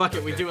Fuck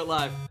it, we do it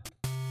live.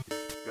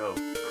 Go.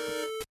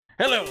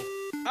 Hello,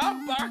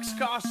 I'm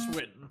Boxcar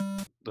Swinton.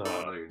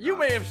 No, You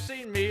may have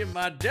seen me in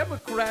my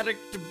Democratic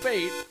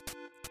debate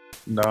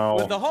No.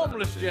 with a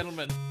homeless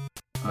gentleman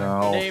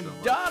No. named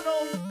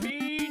Donald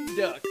P.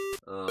 Duck.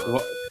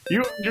 What?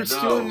 You're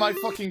stealing my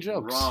fucking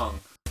jokes. Wrong.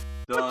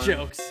 What Done.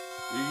 jokes?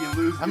 You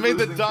lose. I you made lose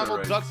the intro Donald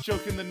rights. Duck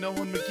joke in the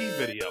Nolan McGee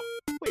video.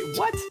 Wait,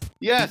 what?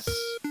 Yes.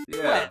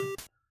 Yeah. When?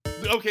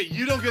 Okay,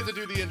 you don't get to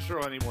do the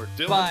intro anymore.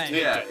 Dylan, Fine.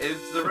 take Yeah, it.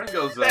 it's the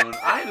Ringo Zone.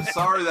 I am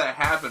sorry that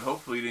happened.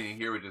 Hopefully you didn't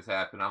hear what just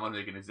happened. I'm gonna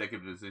make an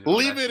executive decision. on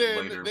Leave that it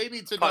in. later. They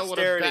need to know what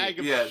a Posterity. bag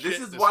of Yeah, shit this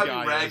is why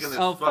guy we rag is. on this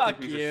Oh, fucking fuck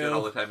piece of you. shit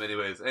all the time.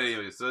 Anyways,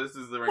 so this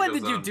is the Ringo When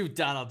did Zone. you do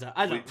Donald Duck?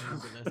 I don't We-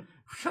 remember this.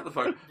 Shut the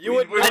fuck. You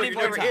would we're- I know need you're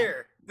more never time.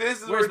 here.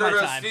 This is Where's where my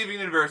they're time? Steven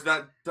Universe,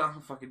 not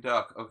Donald fucking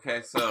Duck.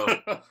 Okay, so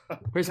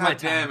Where's God my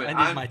damn time? it.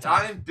 I need my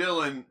time. I'm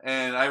Dylan,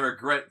 and I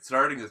regret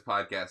starting this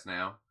podcast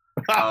now.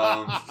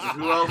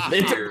 Who else They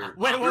is took- here?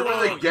 wait, we're wait,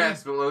 really wait,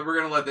 guests, but we're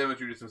gonna let them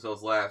introduce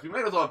themselves last. We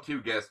might as well have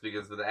two guests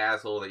because of the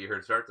asshole that you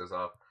heard start this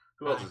off.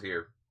 Who else is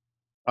here?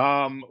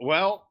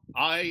 Well,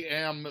 I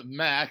am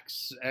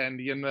Max, and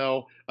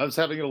I was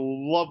having a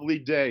lovely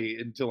day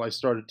until I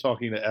started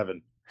talking to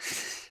Evan.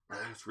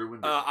 I just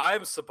ruined it.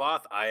 I'm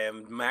Sabath. I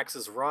am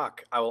Max's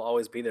rock. I will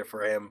always be there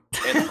for him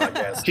and the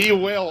podcast. He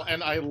will,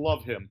 and I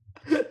love him.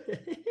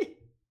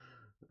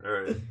 All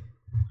right.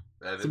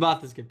 Evan,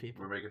 Sabath is good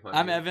people. we're making fun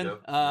I'm of you. Evan.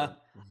 Joe?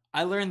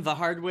 I learned the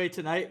hard way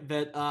tonight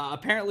that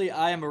apparently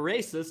I am a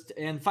racist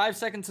and 5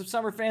 Seconds of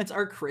Summer fans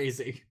are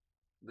crazy.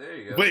 There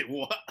you go. Wait,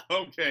 what?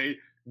 Okay,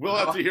 we'll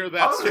have to hear I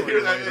that wanna story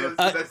hear that.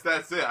 later.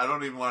 That's it. I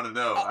don't even want to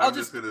know. I'll I'm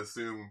just just- gonna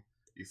assume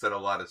you said a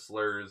lot of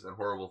slurs and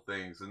horrible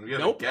things. And we have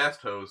Nope. a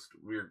guest host.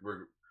 We're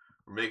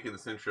making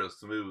this intro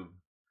smooth.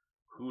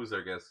 Who is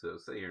our guest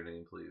host? Say your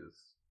name, please.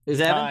 Is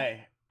Evan?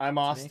 Hi, I'm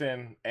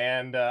Austin,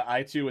 and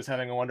I too was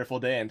having a wonderful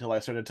day until I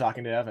started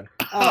talking to Evan.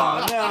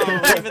 Oh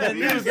no, even the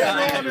He's new Get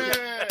guy. on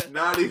it!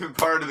 Not even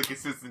part of the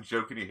consistent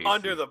joking he hates.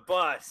 Under you. the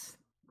bus.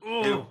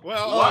 Ooh.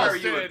 Well, Why are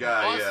Austin, you a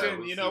guy? Yeah, Austin,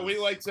 this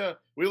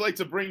we is- like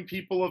to bring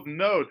people of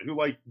note who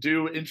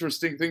do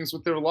interesting things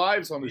with their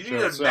lives on the You show.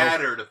 need a So,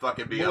 matter to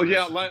fucking be. well, on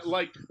yeah, this.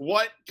 like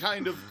what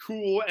kind of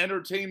cool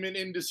entertainment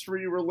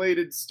industry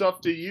related stuff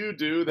do you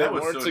do that That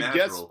was warrants so a guest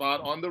natural.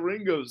 spot on the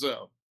Ringo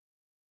Zone?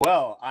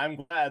 Well, I'm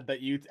glad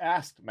that you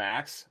asked,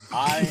 Max.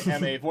 I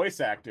am a voice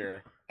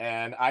actor,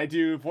 and I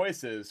do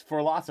voices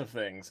for lots of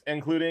things,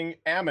 including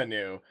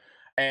Amanu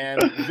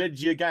and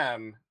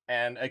Vidjagam,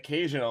 and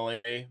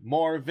occasionally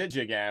more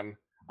Vidjagam.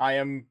 I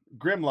am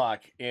Grimlock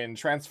in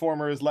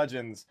Transformers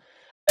Legends.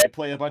 I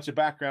play a bunch of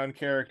background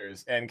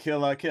characters and Kill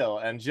la Kill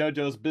and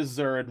JoJo's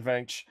Bizarre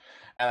Adventure,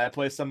 and I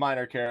play some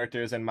minor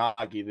characters in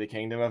Magi, the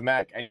Kingdom of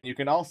Mac. And you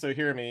can also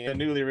hear me in a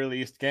newly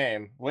released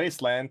game,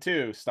 Wasteland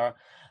 2,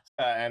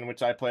 in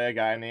which I play a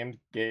guy named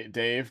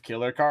Dave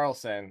Killer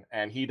Carlson,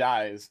 and he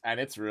dies, and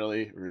it's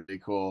really, really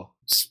cool.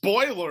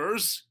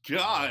 Spoilers,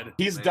 God,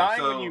 He's Man, dying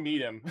so- when you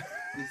meet him.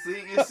 You see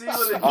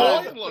what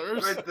it did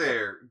spoilers. right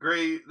there.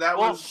 Great. That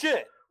Well, was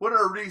shit. what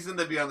a reason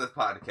to be on this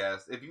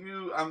podcast. If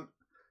you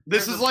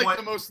This There's is a like point-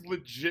 the most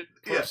legit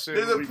Yeah, person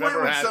there's a we've point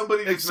ever when had,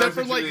 somebody just except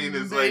for messaged like me and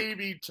is like-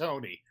 maybe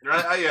Tony.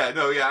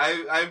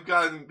 I've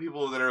gotten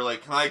people that are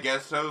like, "Can I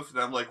guest host?" And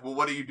I'm like, "Well,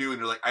 what do you do?" And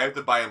they're like, "I have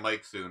to buy a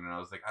mic soon." And I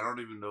was like, "I don't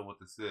even know what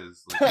this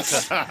is." Like, this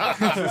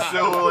is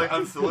so like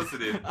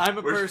unsolicited. I'm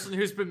a We're- person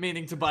who's been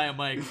meaning to buy a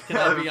mic. Can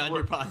I be on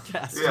your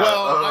podcast? Yeah,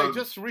 Well, I um,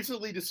 just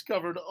recently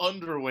discovered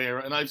underwear,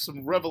 and I have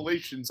some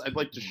revelations I'd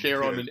like to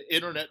share on Okay. an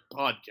internet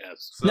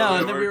podcast. So, No, yeah,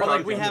 and then we were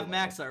like, we talking- have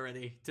Max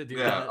already to do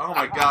Yeah. that. Oh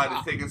my God,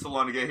 it's taking so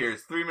long to get here.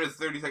 It's 3 minutes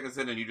 30 seconds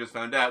in, and you just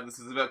found out this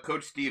is about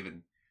Coach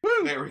Steven.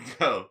 There we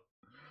go.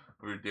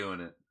 We're doing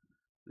it.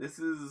 This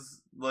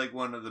is like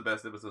one of the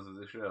best episodes of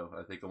the show.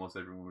 I think almost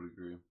everyone would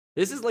agree.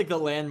 This is like the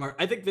landmark.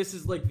 I think this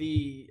is like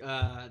the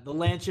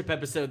Landship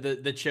episode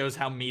that shows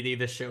how meaty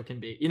this show can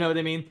be. You know what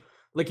I mean?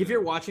 Like if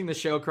you're watching the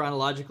show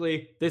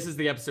chronologically, this is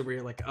the episode where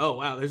you're like, oh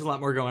wow, there's a lot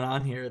more going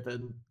on here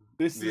than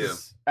This Yeah.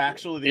 is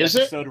actually the Is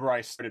it? episode where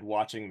I started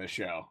watching the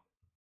show.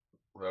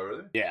 Oh,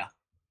 really? Yeah.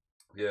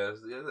 Yeah,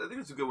 I think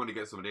it's a good one to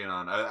get somebody in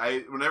on. I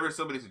whenever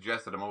somebody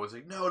suggests it, I'm always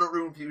like, no, don't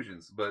ruin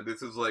Fusions. But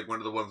this is like one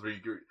of the ones where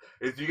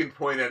if you can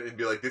point at it and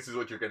be like, this is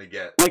what you're gonna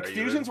get. Like Are you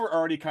fusions in? were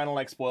already kind of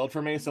like spoiled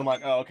for me, so I'm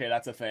like, oh, okay,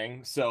 that's a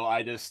thing. So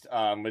I just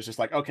was just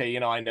like, okay,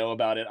 I know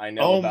about it. I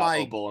know Oh about my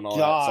Opal and all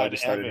that, so I God,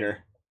 just started Evan.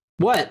 here.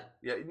 what?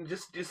 Yeah, you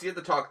just you have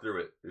to talk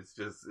through it. It's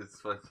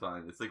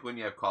fine. It's like when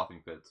you have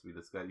coughing fits. You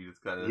just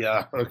gotta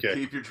Yeah, okay.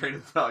 keep your train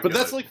of thought. But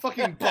that's going. like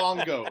fucking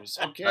bongos,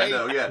 okay? I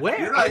know, yeah. Where?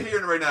 You're not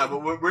hearing it right now,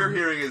 but what we're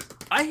hearing is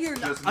I hear.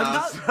 just I'm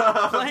not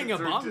nonstop. playing a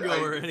It's bongo ridiculous.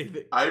 or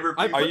anything. I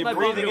repeat. I Are put you my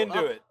breathing bongo into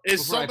up. it?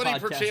 Is Before I somebody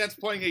podcast. perchance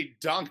playing a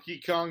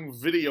Donkey Kong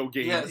video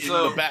game Yeah, in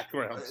so- the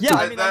background? Yeah,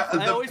 I mean,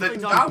 I always the play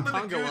Dom Donkey and the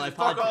Kongo while I Goons,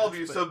 fuck all of podcast,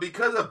 you. but- So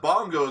because of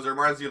bongos, it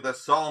reminds me of that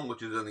song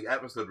which is in the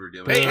episode we're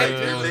doing. Hey, hey, You're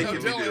Dylan, making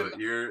me do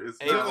Dylan. it. It's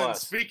Hey, not- Dylan.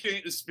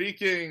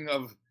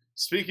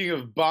 Speaking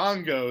of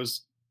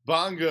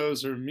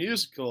bongos are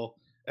musical,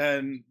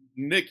 and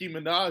Nicki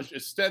Minaj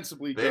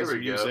ostensibly There does we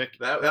go. music.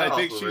 That And I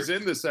think also she's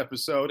works. in this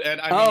episode. And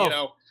I Oh.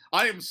 mean,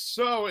 I am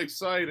so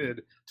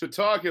excited to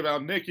talk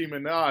about Nicki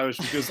Minaj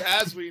because,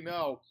 as we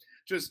know,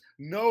 just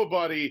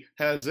nobody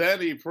has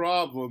any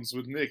problems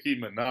with Nicki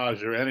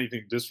Minaj or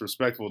anything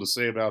disrespectful to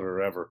say about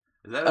her ever.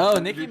 Is that Oh,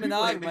 do Nicki people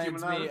Minaj hate Nicki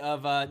reminds Minaj? me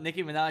of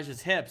Nicki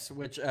Minaj's hips,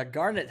 which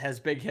Garnet has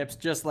big hips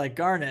just like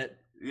Garnet.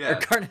 Yeah.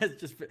 Or Garnet has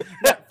just. No,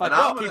 fuck And it.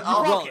 I'm Keep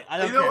gonna- rolling. I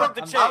don't You know care. what?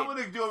 The I'm- chain. I'm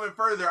gonna do it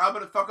further. I'm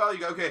gonna fuck all you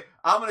guys. Okay,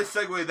 I'm gonna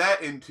segue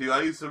that into.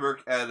 I used to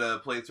work at a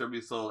place where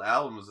we sold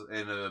albums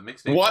in a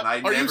mixtape. What? And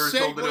I Are you never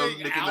sold it on segueing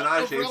Nicki out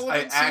Minaj of tapes. I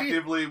relevancy?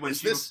 actively when Is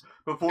she this-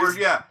 before. is-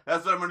 Yeah,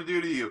 that's what I'm gonna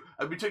do to you.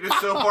 We took it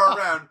so far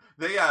around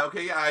that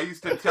I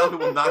used to tell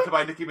people not to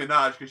buy Nicki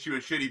Minaj because she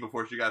was shitty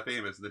before she got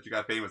famous, and then she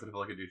got famous and I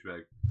felt like a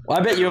douchebag. Well,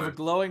 I bet you have a Anyway.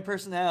 glowing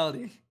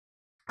personality.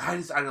 I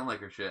don't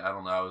like her shit. I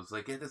don't know. I was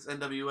like, get this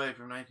NWA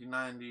from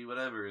 1990,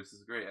 whatever. This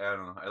is great. I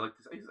don't know. I like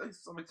this. I used to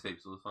sell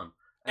mixtapes. So it was fun.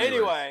 Anyways.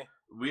 Anyway,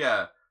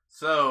 Yeah,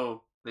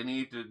 so they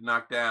need to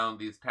knock down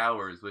these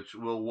towers, which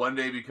will one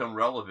day become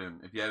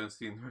relevant. If you haven't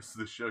seen the rest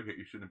of the show yet,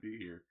 you shouldn't be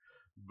here.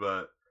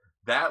 But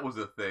that was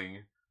a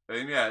thing.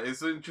 And yeah,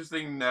 it's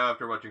interesting now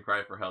after watching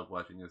Cry for Help,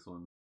 watching this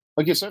one.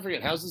 Okay, so I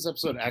forget, how's this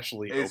episode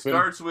actually It open?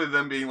 starts with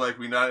them being like,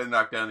 we need to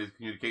knock down these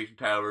communication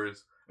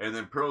towers. And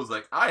then Pearl's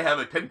like, I have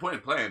a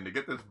 10-point plan to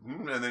get this.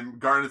 And then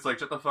Garnet's like,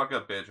 shut the fuck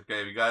up, bitch.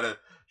 Okay, we gotta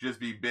just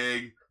be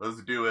big.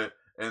 Let's do it.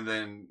 And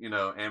then,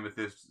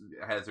 Amethyst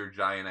has her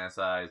giant ass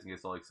eyes and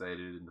gets all excited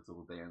and this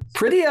little dance.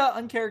 Pretty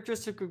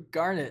uncharacteristic of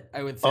Garnet,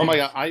 I would think. Oh my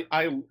god,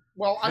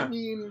 I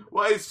mean,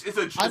 Well, it's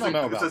a I don't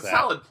know about that.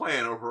 solid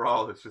plan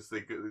overall. It's just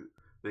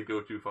they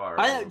go too far.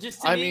 I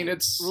just. To I me, mean,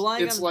 it's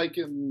relying on like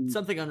in,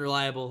 something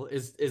unreliable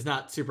is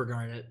not super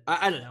Garnet.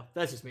 I don't know.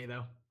 That's just me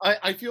though.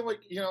 I feel like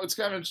it's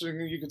kind of interesting.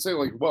 You could say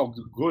like, well,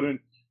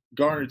 couldn't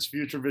Garnet's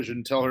future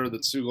vision tell her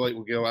that Sugilite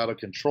will go out of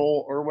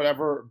control or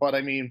whatever? But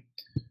I mean,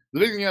 the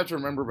big thing you have to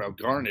remember about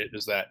Garnet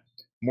is that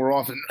more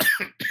often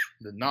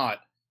than not,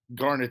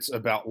 Garnet's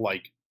about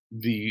like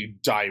the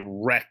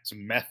direct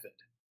method.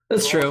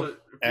 That's true. Also,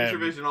 future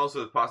vision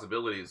also has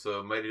possibilities, so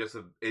it might just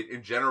have,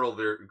 in general,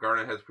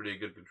 Garnet has pretty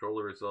good control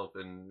of herself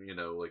and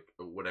like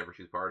whatever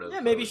she's part of. Yeah,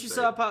 so maybe I'd she say.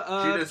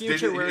 saw She a just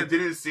future where. it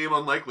didn't seem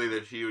unlikely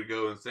that she would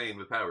go insane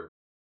with power.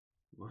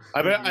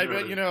 I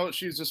bet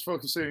she's just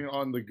focusing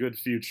on the good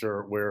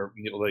future where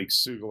like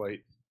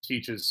Sugilite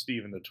teaches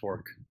Steven to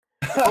twerk.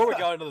 before we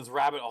go into this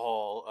rabbit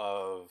hole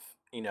of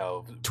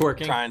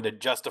Twerking. trying to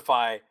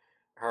justify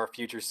her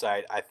future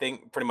sight, I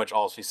think pretty much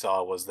all she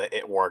saw was that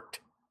it worked.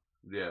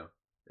 Yeah.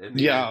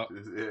 Yeah.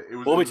 It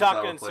was We'll be a solid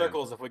talking in plan.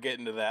 circles if we get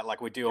into that,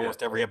 like we do Yeah.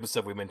 almost every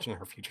episode. We mention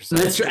her future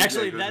That's sight. true. Yeah,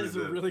 Actually, it that goes is a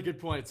into- really good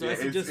point. So Yeah, I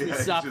suggest we it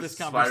stop just this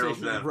spirals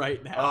conversation down.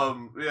 right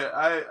now.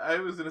 I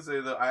was gonna say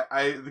though,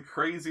 I the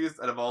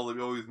craziest out of all that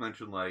we always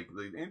mention, like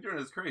the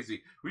internet is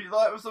crazy. The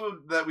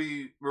episode that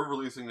we were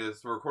releasing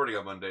this, we're recording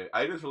on Monday.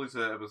 I just released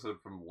an episode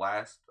from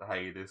last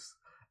hiatus,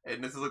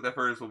 and this is like the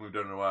first one we've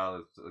done in a while.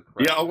 It's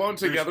Yeah, Alone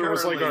There's Together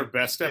was like our currently-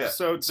 best yeah,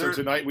 episode. So there-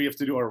 tonight we have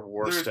to do our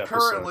worst There's episode.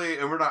 currently,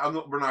 and we're not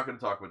going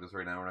to talk about this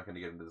right now. We're not going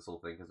to get into this whole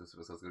thing because this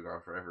episode's going to go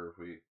on forever if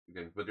we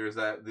again. But there's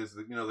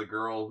the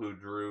girl who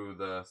drew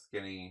the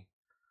skinny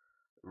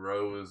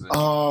rose. And,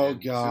 Oh,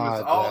 and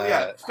God, Oh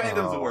yeah, that-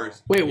 fandom's the oh.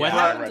 worst. Wait, what Yeah,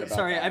 I read happened? about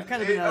Sorry, that. I've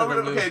kind of been out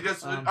of the Okay, loop.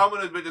 just Um, I'm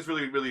gonna, but just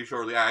really, really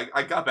shortly.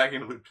 I got back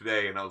into loop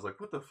today, and I was like,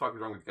 "What the fuck is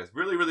wrong with you guys?"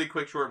 Really, really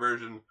quick, short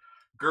version.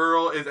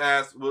 Girl is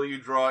asked, "Will you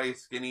draw a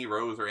skinny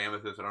rose or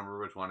amethyst?" I don't remember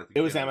which one. I think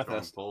It was she ended up drawing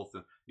amethyst. both.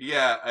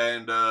 Yeah,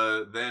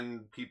 and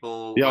then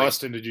people Yeah, like,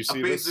 Austin, did you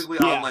see this? basically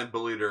Yeah. online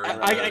bullied her.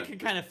 I can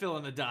kind of fill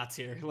in the dots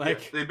here.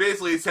 Like, they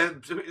basically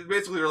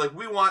they're like,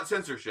 we want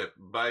censorship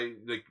by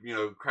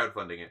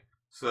crowdfunding it.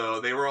 So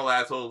they were all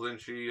assholes, and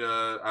she,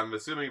 I'm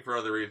assuming for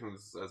other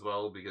reasons as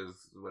well,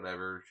 because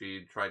whatever,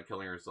 she tried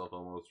killing herself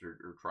almost, or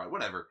tried,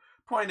 whatever.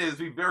 Point is,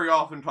 we very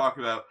often talk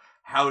about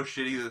how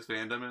shitty this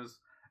fandom is,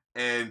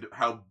 and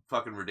how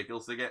fucking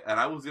ridiculous they get. And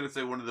I was gonna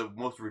say one of the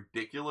most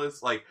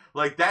ridiculous, like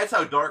that's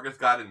how dark it's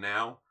gotten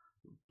now.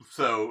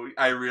 So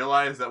I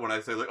realized that when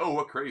I say like, oh,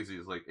 what crazy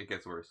is like, it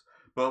gets worse.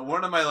 But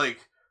one of my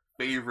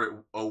favorite,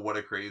 oh, what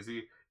a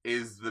crazy,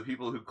 is the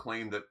people who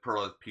claim that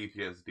Pearl has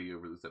PTSD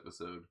over this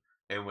episode.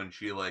 And when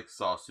she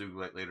saw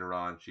Sugilite later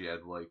on, she had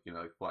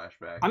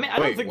flashbacks. I mean, I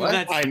don't Wait, think what?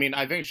 that's. I mean,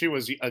 I think she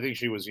was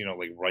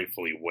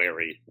rightfully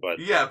wary, but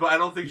Yeah, but I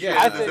don't think she Yeah,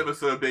 had I this think-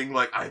 episode being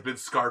like, I've been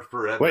scarred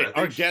forever. I wait, think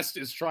our she- guest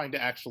is trying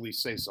to actually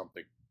say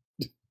something.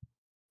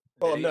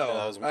 Oh Yeah, that no,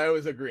 was- I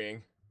was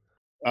agreeing.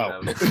 Oh,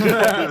 Yeah. But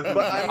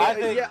I, mean, I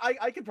think- yeah,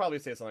 I could probably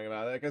say something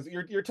about it because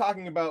you're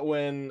talking about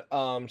when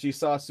she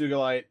saw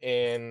Sugilite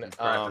in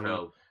Cry for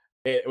help.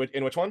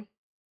 in which one?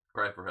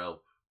 Cry for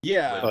help.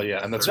 Yeah. oh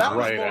yeah, and that's That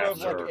was right more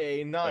of after. like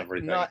a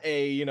everything. not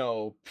a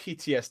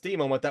PTSD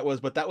moment. That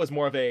was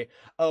more of a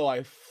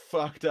I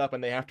fucked up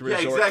and they have to Yeah,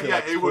 resort exactly, to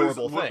like yeah, it was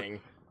horrible what- thing.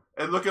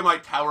 And look at my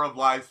Tower of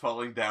Lies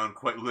falling down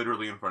quite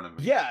literally in front of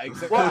me. Yeah,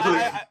 exactly. Well,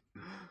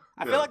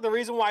 I feel Yeah. like the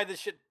reason why this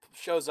shit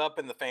shows up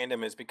in the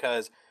fandom is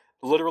because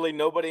literally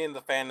nobody in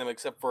the fandom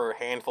except for a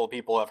handful of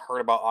people have heard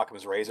about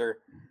Occam's razor,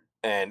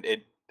 and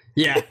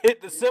Yeah.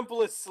 the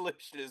simplest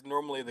solution is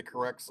normally the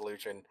correct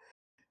solution.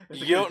 It's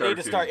a You good don't need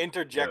to start cartoon.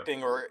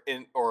 interjecting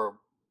or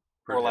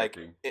or like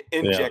Projecting.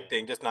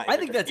 injecting, just not. I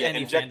think that's injecting. Yeah,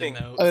 any injecting.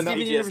 fandom, I though. know.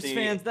 Steven Universe PTSD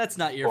fans, that's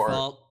not your or-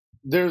 fault.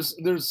 There's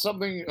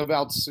something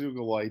about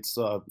Sugalight's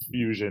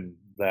fusion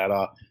that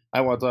I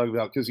want to talk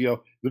about because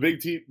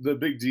the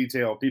big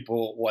detail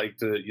people like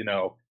to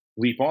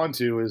leap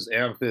onto is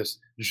Amethyst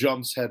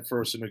jumps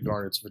headfirst into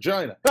Garnet's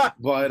vagina.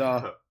 But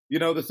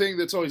the thing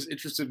that's always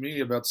interested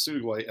me about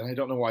Sugalight, and I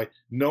don't know why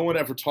no one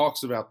ever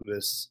talks about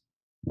this,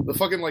 the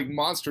fucking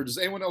monster. Does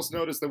anyone else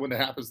notice that when it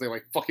happens, they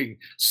fucking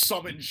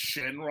summon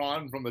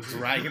Shenron from the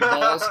Dragon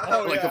Balls?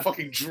 Oh, The yeah.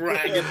 fucking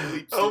dragon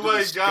leaps Oh into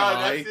my the god,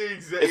 sky. that's the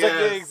exact. It's like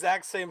the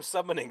exact same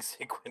summoning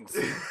sequence.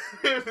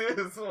 It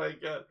is. Oh my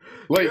god.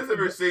 Like, you guys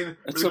ever seen?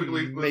 that's Really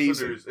quickly,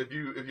 amazing. listeners, if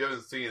you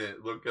haven't seen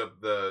it, look up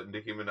the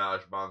Nicki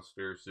Minaj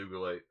monster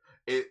Sugalight.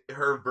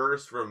 Her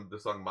verse from the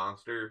song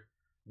Monster.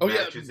 Oh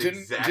yeah, matches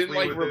didn't exactly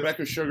with this.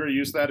 Rebecca Sugar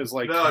use that as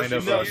No, kind she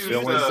of used a it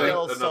villain as thing?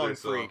 another Song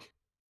song. freak.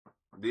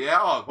 Yeah,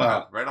 oh wow,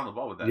 Wow. right on the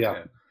ball with that. Yeah.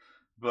 Yeah,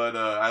 but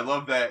I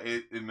love that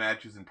it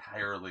matches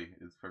entirely.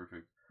 It's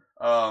perfect.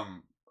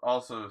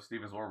 Also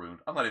Steven's war wound.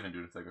 I'm not even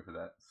doing a segment for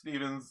that.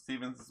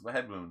 Steven's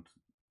head wound.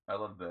 I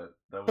love that.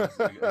 That was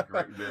a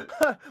great bit.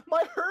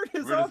 My hurt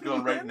is We're on just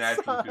going the right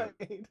naturally to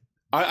inside.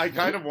 I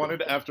kind of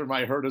wanted, after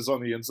my hurt is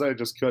on the inside,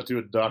 just cut to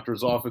a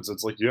doctor's office.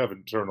 It's like, you have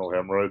internal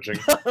hemorrhaging.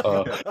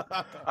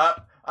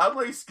 I'm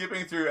like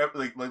skipping through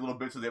like little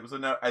bits of the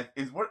episode now.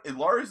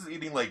 Lars is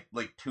eating like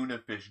tuna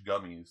fish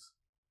gummies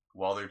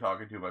while they're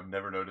talking to him. I've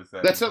never noticed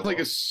that. That sounds like a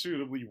before.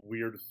 suitably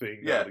weird thing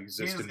Yeah, that would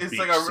exist in it's Beach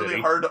like a really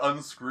City. hard to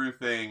unscrew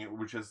thing,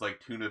 which is like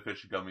tuna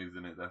fish gummies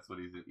in it. That's what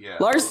he's. Yeah.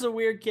 Lars is a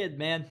weird kid,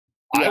 man.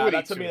 I Yeah, would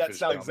that eat to me tuna that fish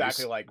sounds gummies.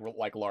 exactly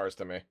like Lars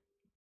to me.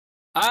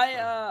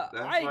 That's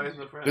why he's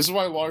no friend. This is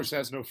why Lars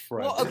has no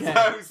friends. Well,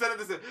 okay. We said it.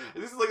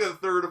 This is like the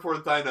third or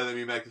fourth time now that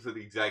me and Max have said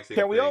the exact same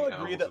Can thing. we all at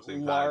agree almost that the same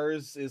time.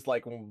 Lars is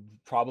like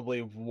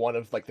probably one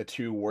of like the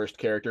two worst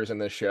characters in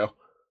this show?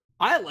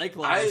 I like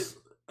Lars.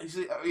 I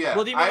see, yeah.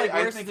 Well, do you mean like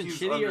I worse think than he's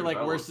shitty or like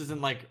underdeveloped. worse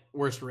isn't like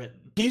worse written?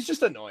 He's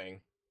just annoying.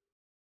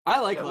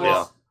 I like Yeah, Lars.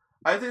 well,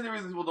 I think the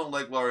reason people don't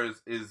like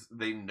Lars is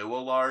they know a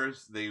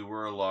Lars, they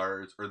were a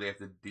Lars, or they have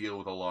to deal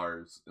with a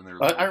Lars in their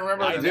life. I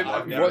remember, I've never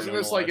wasn't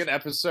known this like Lars. an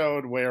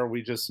episode where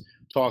we just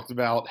talked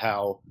about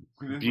how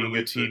being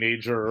a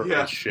teenager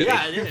Yeah. is shitty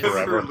Yeah, it is. Because we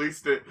forever?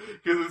 released it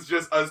because it's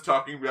just us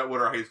talking about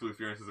what our high school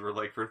experiences were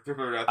like for.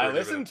 I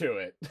listened to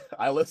it.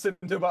 I listened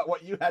to about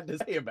what you had to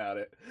say about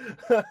it.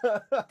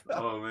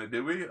 Oh man,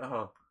 did we?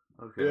 Oh,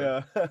 okay.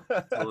 Yeah.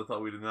 Well, I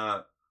thought we did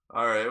not.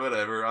 All right,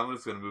 whatever. I'm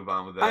just gonna move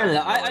on with that. I don't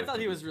know. My I life thought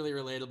he is- was really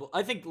relatable.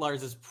 I think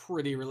Lars is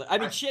pretty relatable. I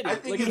mean, shitty. I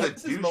think like,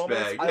 he's a his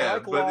moments. douchebag. I Yeah,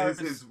 like but Lars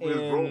his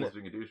role in, was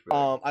being a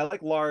douchebag. I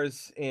like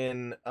Lars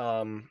in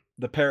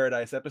the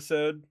Paradise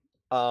episode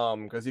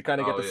because you kind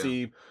of get Oh, to yeah.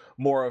 see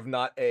more of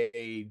not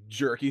a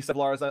jerky stuff.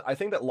 Lars, I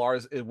think that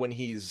Lars, when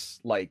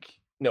he's like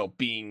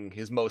being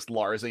his most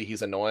Larsy,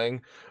 he's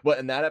annoying. But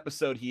in that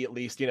episode, he at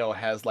least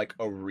has like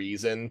a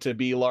reason to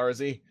be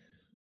Larsy.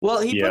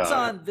 well, he puts Yeah.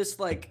 on this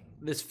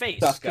this face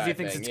Tough because he guy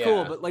thinks thing, it's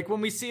cool. yeah. But like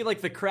when we see like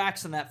the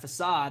cracks in that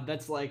facade,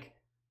 that's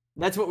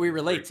what we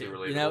relate to.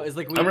 Very You know, relatable. is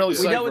like we I'm really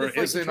we know psyched what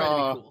for it's it. like to Isn't, try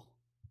to be cool.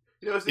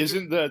 You know, I was thinking-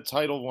 Isn't the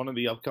title of one of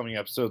the upcoming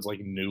episodes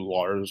like New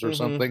Lars or Mhm.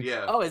 something?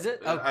 Yeah. Oh, is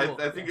it? Oh, cool.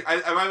 I think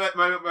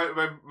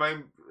my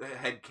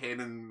head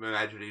canon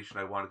imagination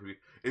I want it to be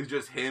is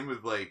just him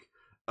with like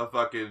a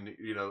fucking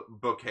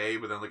bouquet,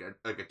 but then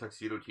like a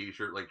tuxedo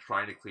T-shirt, like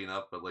trying to clean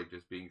up, but like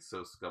just being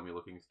so scummy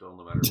looking still,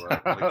 no matter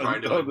what. Like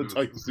trying to Oh, like, the move,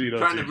 tuxedo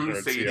trying to move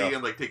t-shirts, Sadie yeah.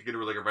 and like taking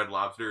her like a Red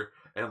Lobster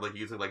and like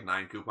using like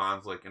 9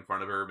 coupons like in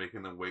front of her,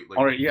 making them wait. Like,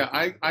 All right, yeah,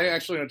 I 15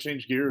 actually want to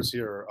change gears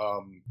here.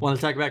 Want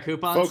to talk about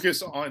coupons?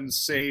 Focus on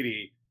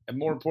Sadie, and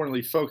more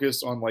importantly,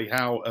 focus on like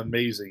how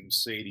amazing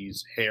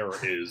Sadie's hair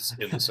is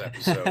in this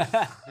episode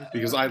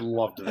because I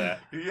loved that.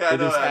 Yeah,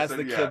 It no, is, as that's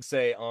the yeah. kids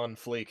say, on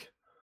fleek.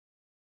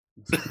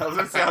 I was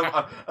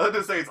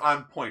gonna say it's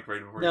on point right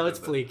before. no, you it's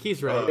said that. Fleek.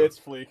 He's right. It's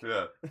fleek.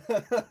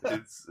 Yeah.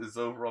 It's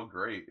overall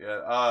great.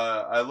 Yeah.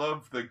 I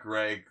love the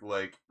Greg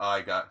like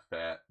I got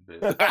fat bit.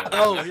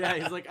 Oh yeah,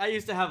 he's like I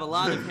used to have a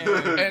lot of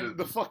hair. And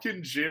the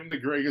fucking gym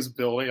that Greg is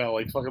building on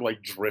like fucking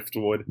like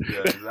driftwood.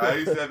 Yeah, I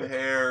used to have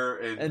hair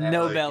and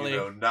no like, belly.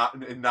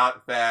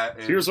 not fat.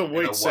 And, Here's a and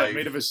weight set wife.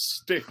 made of a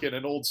stick and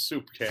an old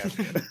soup can.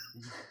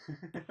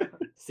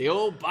 It's the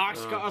old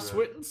boxcar Oh, God.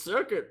 Swinton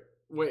circuit.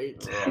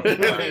 Wait. Oh,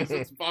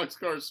 It's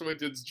Boxcar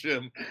Swinton's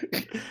gym.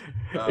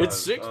 It's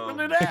 6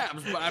 minute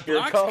abs by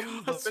Here comes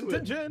Boxcar the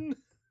Swinton. vintage.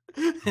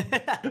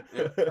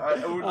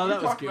 Yeah, we Oh, that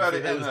was talked goofy. about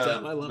it That in was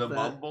dumb. I love the that.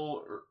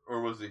 Mumble,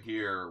 or was it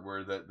here,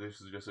 where that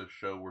this is just a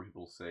show where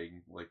people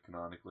sing like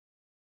canonically.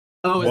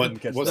 Oh,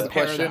 What- is what's the the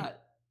question? Peridot.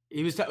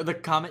 He was the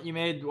comment you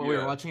made while we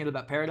were Yeah. watching it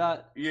about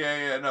Peridot.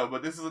 Yeah, no,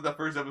 but this is the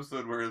first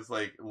episode where it's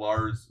like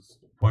Lars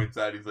points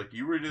out, he's like,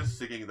 you were just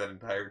singing that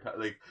entire time.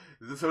 Like,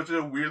 this is such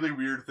a weirdly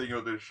weird thing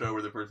about this show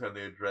where the first time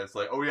they address,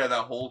 like, oh yeah,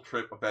 that whole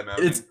trip up that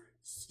mountain, It's-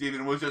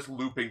 Steven was just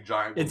looping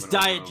Giant It's Woman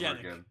over and over diegetic,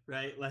 again.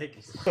 right? Like,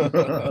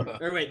 I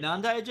or wait,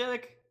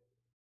 non-diegetic?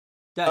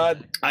 Uh,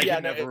 Diegetic. can yeah,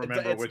 never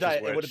remember it's which di- is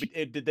It would which.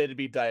 be, they'd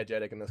be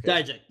diegetic in this case.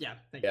 Diegetic, yeah.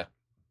 Thank you. Yeah.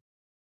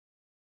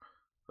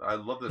 I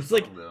love this It's song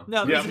like though.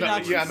 no, Yeah, these are no,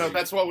 not yeah, just- no,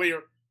 that's what we.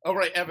 Oh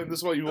right, Evan, this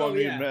is what you want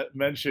me to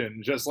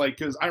mention. Just like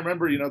because I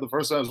remember, the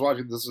first time I was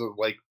watching this,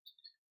 like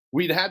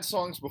we'd had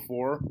songs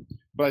before,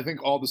 but I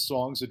think all the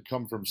songs had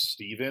come from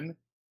Steven.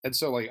 And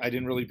so, like, I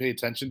didn't really pay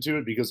attention to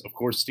it because, of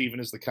course,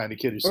 Steven is the kind of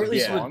kid who or at sings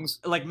least Yeah. songs.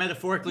 would, like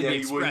metaphorically be Yeah,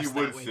 he would- expressed he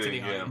would that way to sing, the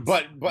yeah. audience.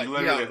 But You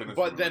literally have to yeah, miss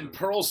but the then rhythm.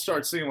 Pearl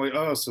starts singing like,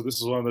 oh, so this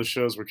is one of those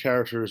shows where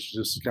characters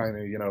just kind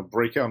of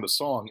break down the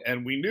song,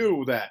 and we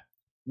knew that,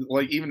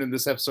 like, even in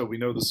this episode, we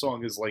know the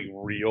song is like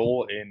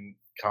real in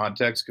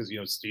context because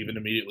Steven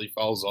immediately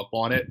follows up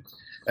on it,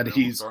 and Yeah,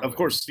 he's we'll of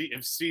course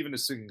if Steven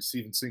is singing,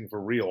 Steven's singing for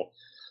real.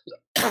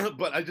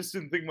 But I just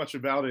didn't think much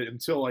about it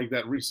until like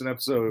that recent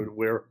episode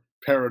where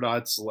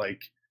Peridot's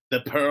like, the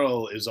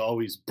Pearl is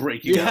always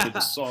breaking out into Yeah.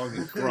 song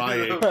and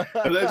crying.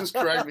 And that just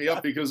cracked me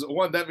up because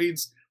one, that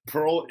means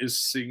Pearl is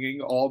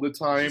singing all the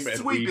time and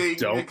we Sweeping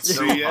don't it see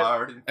so it.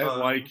 hard And fun.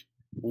 like,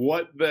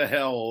 what the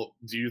hell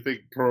do you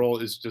think Pearl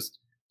is just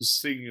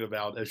singing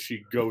about as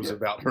she goes Yeah.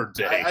 about her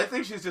day? I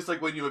think she's just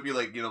like when you would be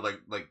like,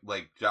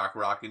 like Jock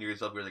rocking to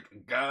yourself. You're like,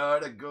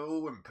 gotta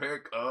go and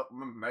pick up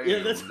my mail.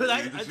 Yeah, that's what I-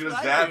 It's that's just what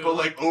I that, do. but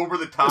like over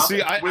the top.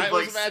 See, I with was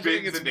like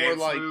imagining spins it's and more dance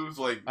like- moves.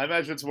 Like I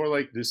imagine it's more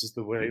like, this is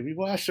the way we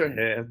wash our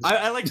hands.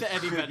 I like the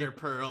Eddie Vedder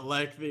Pearl,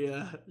 like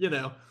the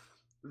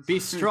be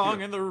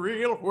strong in the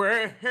real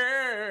way.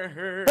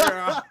 And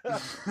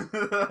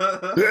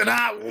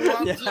I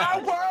want Yeah.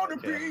 to- wanna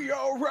Okay.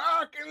 your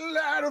rockin'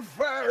 light of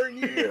fire,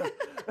 yeah.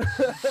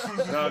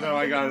 No,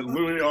 I got it.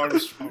 Louis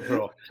Armstrong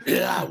Pearl.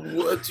 I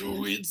want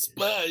to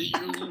inspire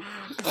you.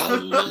 I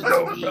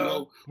let you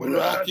know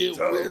rock it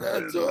when I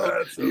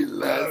talk. It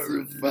lights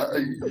a fire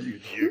you.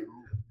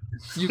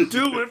 You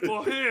do it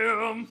for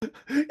him.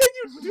 And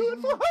you do it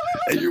for her.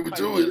 And you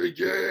do it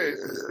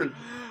again.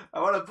 I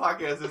want to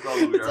podcast this all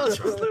over. It's all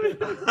just Louis.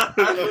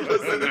 I love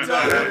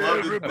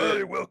this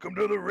bit. welcome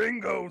to the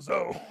Ringo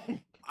Zone.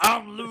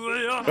 I'm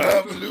Louis.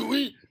 I'm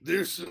Louis.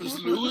 This is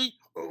Louis.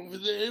 Over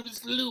there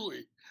is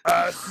Louis.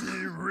 I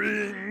see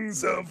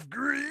rings of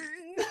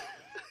green.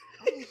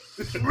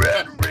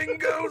 Red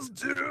Ringos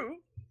do.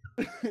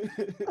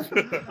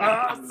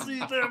 I see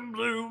them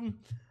bloom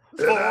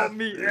for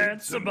me and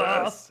to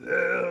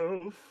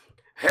myself.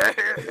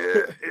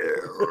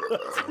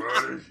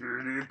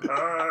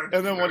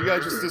 And then one guy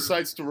just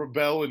decides to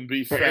rebel and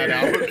be Fat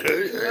Albert.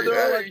 And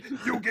they're all like,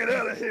 You get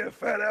out of here,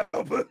 Fat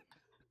Albert.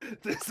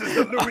 This is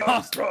the Louis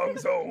Armstrong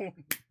zone.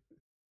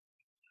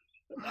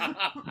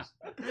 I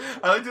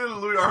like that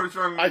Louis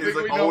Armstrong I is think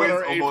like we know what always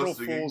our April almost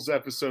singing. Fool's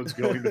episode's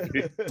going to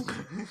be.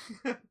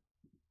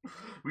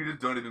 We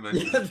just don't even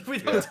mention. Yeah, it. we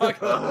don't talk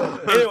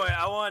about it. Anyway,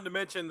 I wanted to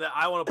mention that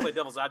I want to play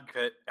devil's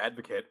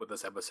advocate with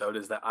this episode.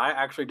 Is that I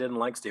actually didn't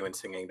like Steven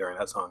singing during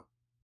that song.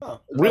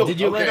 Really? Did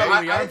you Okay. let I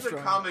Louis have the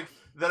Armstrong? comic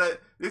that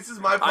this is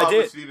my problem did.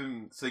 with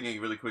Steven singing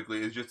really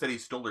quickly is just that he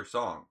stole her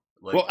song.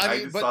 Like, Well, I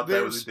mean, just but thought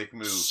that was there's a dick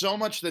move. so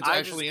much that's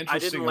actually I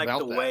interesting didn't like about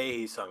the that. way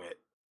he sung it.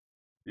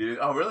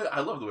 Oh, really? I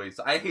love the way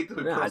I hate the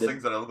way Yeah, I Pearl didn't-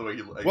 sings, and I love the way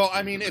he. Well,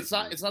 I mean, it's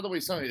not the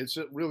way sung it. It's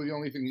just really the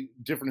only thing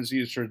different is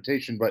the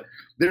instrumentation. But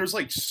there's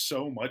like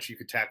so much you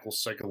could tackle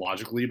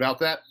psychologically about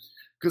that.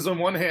 Because on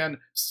one hand,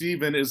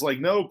 Steven is like,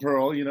 no,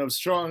 Pearl,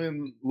 strong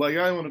and like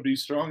I want to be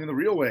strong in the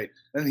real way.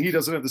 And he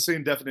doesn't have the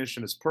same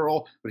definition as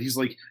Pearl, but he's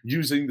like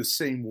using the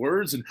same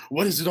words. And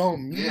what does it all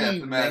mean, Yeah,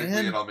 thematically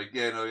man? and all.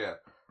 Yeah, no, yeah.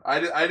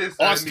 I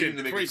just Austin, I mean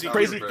to make crazy- it sound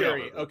Crazy like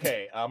theory. Pearl.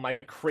 Okay, my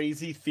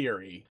crazy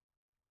theory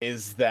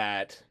is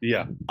that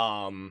Yeah.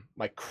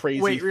 my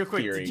crazy Wait, real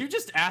quick. theory. Did you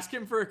just ask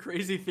him for a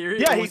crazy theory?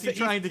 Yeah, or he was he said-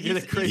 trying to get a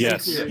he- crazy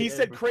Yes. theory. He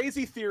said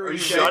crazy theory. Are you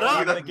that shut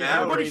I'm up gonna give you a now?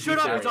 Everybody crazy shut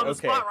up! theory. He's on the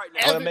Okay. spot right now.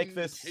 I'm gonna Evan, make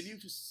this- Can you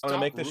just I'm gonna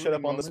stop make this shit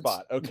up ruining on the moments?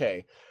 spot.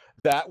 Okay,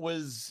 that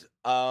was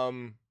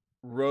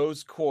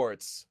Rose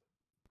Quartz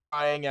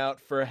crying out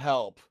for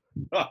help,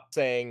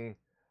 saying,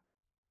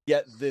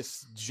 "Get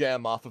this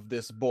gem off of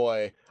this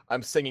boy.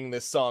 I'm singing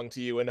this song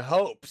to you in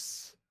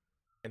hopes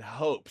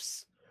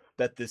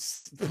that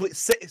this. Please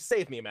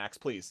save me, Max,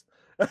 please.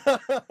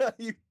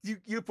 you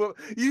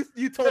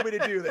told me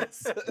to do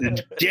this.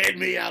 get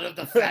me out of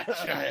the fat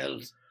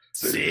child.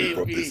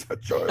 Save me.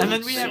 And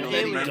then we have So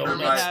Haley. many We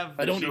donuts. have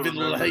I don't She'll even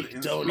remember like the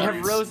donuts. we have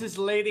Nice. Rose's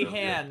lady Okay.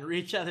 hand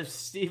reach out of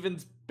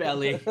Steven's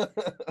belly.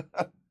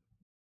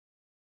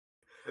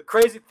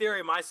 Crazy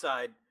theory, my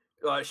side.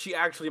 She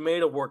actually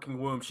made a working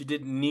womb. She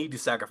didn't need to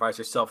sacrifice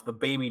herself. The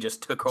baby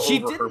just took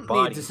She over her didn't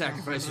body. need to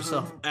sacrifice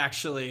herself.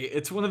 Actually,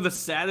 it's one of the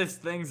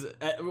saddest things.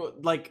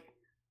 Like,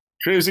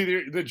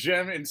 Crazy. The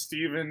gem in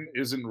Steven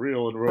isn't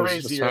real, and Rose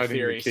is just Crazier hiding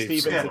theory. in the cave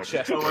Steven's somewhere. a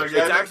chest. Oh my It's God,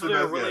 that's actually the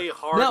a best really guy.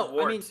 hard no,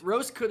 wart. I mean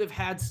Rose could have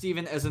had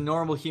Steven as a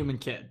normal human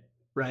kid,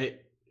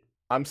 right?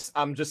 I'm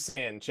just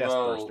saying, chest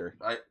burster.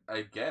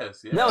 I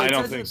guess. Yeah. No, I it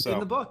don't says think it so. in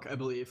the book, I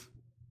believe.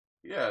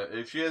 Yeah,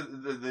 if she has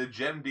the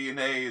gem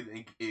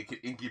DNA, it can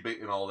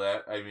incubate and all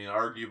that. I mean,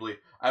 arguably,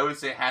 I would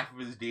say half of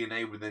his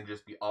DNA would then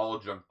just be all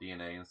junk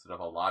DNA instead of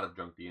a lot of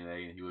junk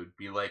DNA, and he would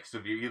be like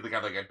severe. He'd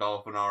have like a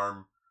dolphin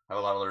arm, have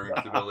a lot of learning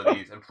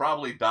disabilities, and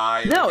probably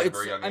die No, at a it's-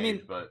 very young I mean,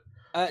 age. But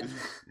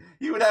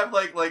He would have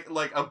like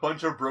a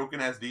bunch of broken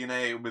ass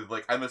DNA with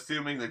like I'm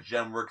assuming the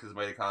gem works as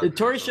mitochondria.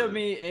 Tori so showed that-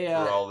 me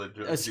for all the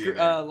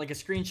DNA. like a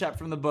screenshot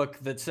from the book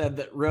that said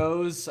that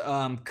Rose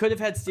could have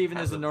had Steven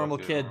Has as a the normal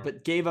book, kid, yeah.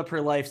 but gave up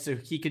her life so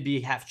he could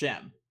be half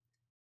gem.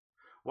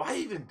 Why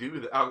even do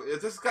that? Oh,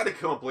 this has got to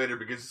come up later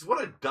because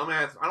what a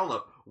dumbass. I don't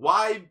know.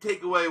 Why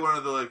take away one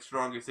of the like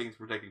strongest things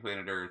protecting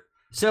planet Earth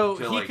So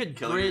To, he like, could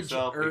kill bridge,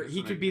 yourself, or like, he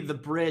something- could be the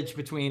bridge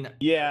between.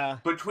 Yeah.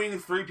 between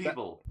three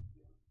people?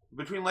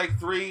 Between like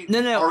three.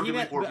 No, arguably he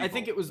meant, four I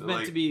think people. it was meant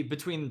Like, to be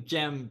between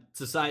gem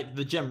society,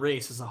 the gem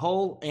race as a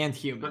whole, and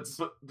humans.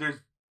 But there's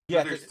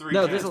Yeah. there's three.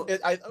 No, gems.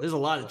 there's a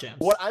lot of gems.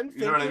 What I'm You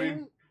thinking. know what I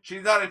mean?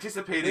 She's not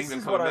anticipating This them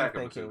is coming what I'm back.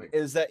 I'm thinking assuming.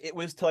 is that it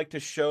was to like to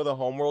show the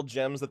homeworld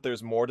gems that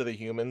there's more to the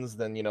humans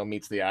than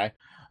meets the eye.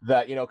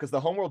 That because the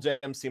homeworld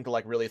gems seem to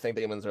like really think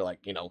the humans are like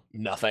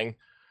nothing.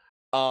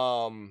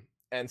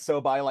 And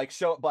so by like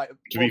To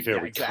be fair,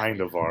 we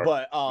kind of are.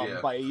 But Yeah.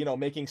 by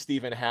making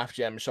Steven half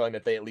gem, showing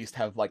that they at least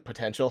have like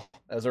potential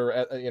as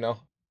a.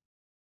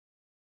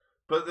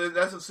 But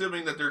that's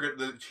assuming that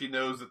that she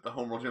knows that the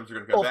homeworld gems are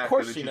going to come Well, back. of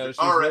course and then she she's knows.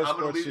 like, all right, She's I'm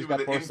going to she's leave you got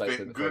with an foresight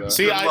infant. for that. Good,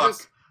 See, good I luck.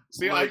 just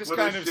see. I Like, just what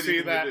a kind of shitty see thing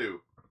to that.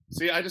 do.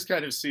 See, I just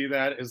kind of see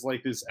that as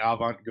like this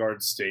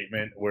avant-garde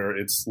statement where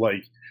it's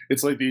like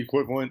the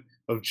equivalent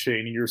of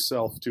chaining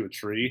yourself to a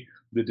tree.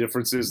 The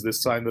difference is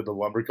this time that the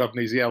lumber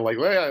companies, like,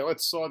 hey,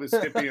 let's saw this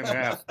hippie in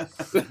half.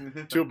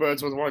 2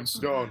 birds with 1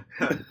 stone.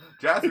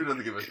 Jasper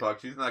doesn't give a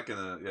fuck. She's not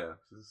gonna. Yeah,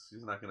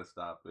 she's not gonna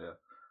stop. Yeah.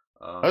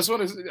 I just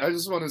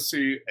want to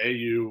see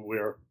AU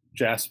where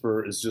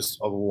Jasper is just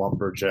a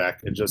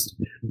lumberjack and just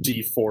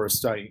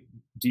deforesting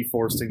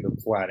the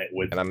planet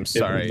with And I'm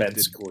sorry.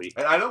 immense glee.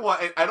 And I don't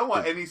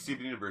want any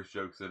Steven Universe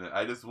jokes in it.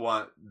 I just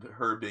want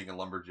her being a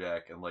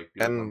lumberjack and like.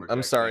 doing I'm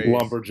lumberjack sorry. things.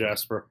 Lumber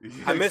Jasper.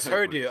 I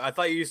misheard Exactly. you. I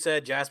thought you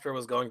said Jasper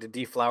was going to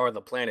deflower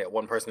the planet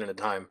one person at a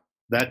time.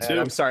 That And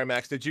too. I'm sorry,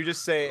 Max. Did you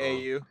just say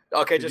Oh. AU?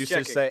 Okay, Did just you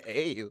checking. just say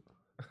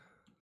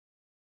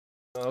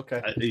AU?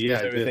 Okay. Yeah,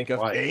 I Made me did. think of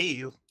Why?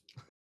 AU.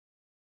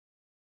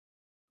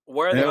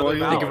 Where are the Yeah, other well,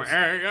 you think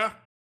vowels?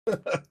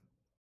 of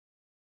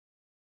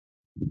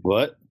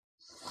What?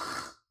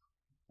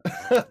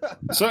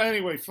 So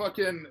anyway,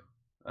 fucking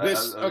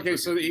this. Okay,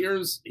 so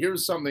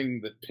here's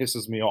something that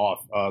pisses me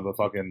off. The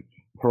fucking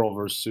Pearl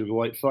versus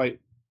Sugilite fight.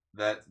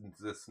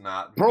 that's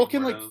not. Pearl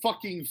can like Rose.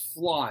 fucking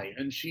fly,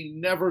 and she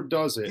never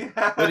does it.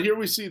 Yeah. But here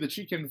we see that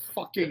she can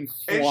fucking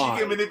And fly. she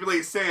can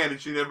manipulate sand,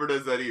 and she never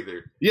does that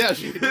either. Yeah,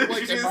 she can do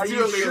like She an just Are do you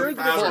it with sure her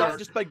that it's power. not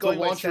just by going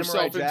like launch Samurai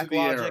yourself into Jack the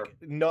air.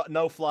 logic?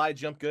 No fly,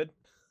 jump good.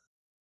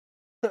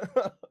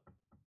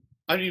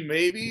 I mean,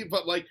 maybe,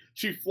 but like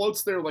she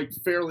floats there like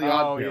Fairly Oh,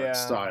 Odd Parents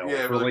yeah. style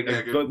Yeah, for but, like yeah,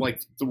 a good. good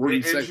like 3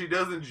 And seconds. she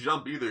doesn't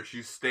jump either.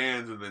 She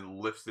stands and then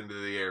lifts into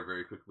the air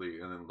very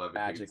quickly and then levitates.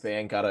 Magic. They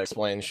ain't gotta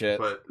explain shit.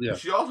 But Yeah.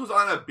 she also is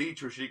on a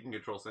beach where she can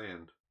control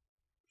sand.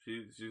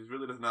 She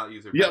really does not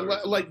use her. Yeah,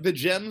 powers. like the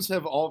gems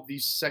have all of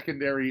these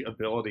secondary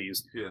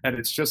abilities, Yeah. and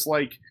it's just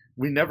like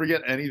we never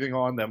get anything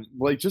on them.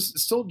 Like just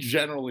still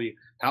generally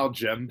how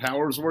gem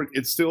powers work.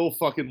 It's still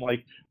fucking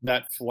like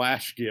that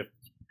Flash gift,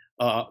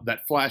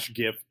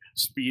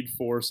 Speed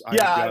Force. I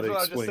Yeah, gotta that's what I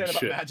was just explain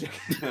saying about shit.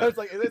 magic. I was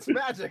like, it's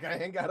magic. I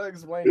ain't gotta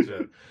explain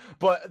shit.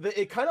 But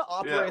it kind of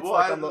operates well,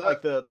 like I- on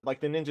the like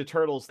the Ninja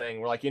Turtles thing,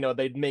 where like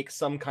they'd make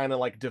some kind of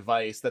like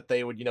device that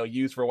they would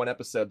use for one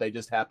episode. They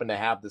just happen to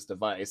have this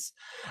device,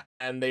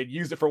 and they'd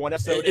use it for one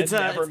episode It's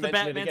and never the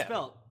mention it Batman's again.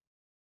 belt.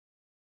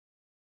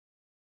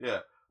 Yeah.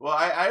 Well,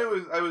 I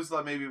always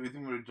thought maybe we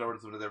think we would jump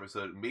into another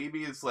episode. Maybe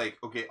it's like,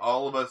 okay,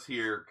 all of us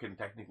here can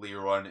technically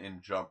run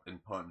and jump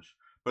and punch.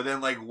 But then,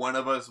 like, one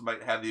of us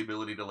might have the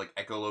ability to, like,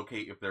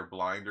 echolocate if they're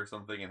blind or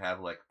something and have,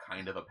 like,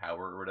 kind of a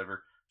power or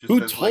whatever. Just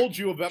Who as, told like,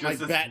 you about my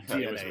just as- bat Yeah, It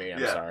DNA? was me. I'm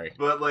Yeah. sorry.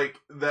 But, like,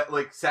 that,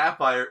 like,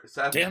 Sapphire...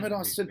 Damn it,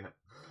 Austin. Yeah.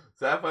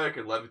 Sapphire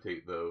could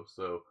levitate, though,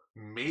 so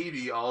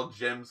maybe all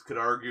gems could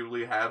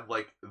arguably have,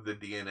 like, the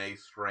DNA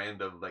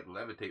strand of, like,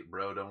 levitate,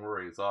 bro. Don't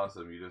worry, it's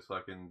awesome. You just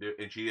fucking do it.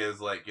 And she has,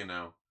 like,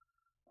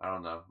 I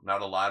don't know,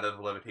 not a lot of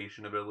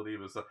levitation ability,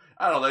 but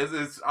I don't know.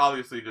 It's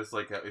obviously just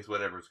like it's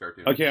whatever. It's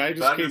cartoon. Okay, I But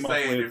just I'm came just up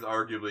saying, with. there's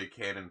arguably a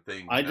canon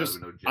thing. I that just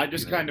would know I Jen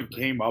just DNA kind of and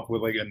came up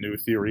with like a new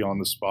theory on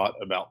the spot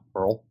about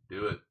Pearl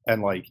do it.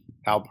 and like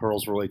how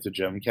pearls relate to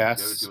Give it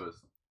Gemcasts. to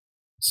us.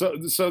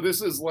 So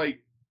this is like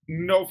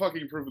no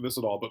fucking proof of this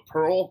at all. But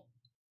Pearl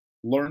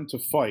learned to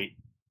fight,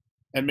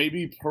 and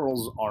maybe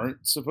pearls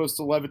aren't supposed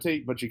to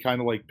levitate, but you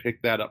kind of like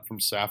pick that up from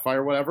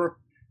Sapphire or whatever.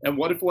 And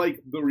what if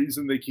like the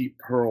reason they keep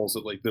pearls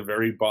at like the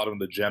very bottom of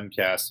the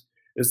Gemcast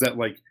is that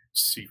like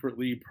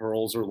secretly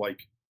pearls are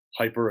like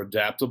hyper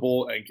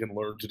adaptable and can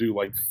learn to do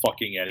like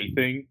fucking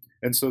anything,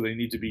 and so they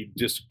need to be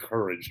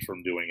discouraged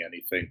from doing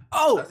anything.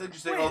 Oh, That's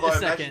interesting. wait although a I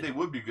imagine second. they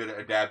would be good at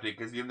adapting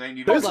because then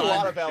you There's don't a Hold lot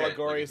on. of shit.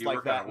 allegories if you like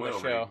work on that in the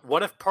oil show. rig.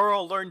 What if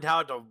Pearl learned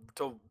how to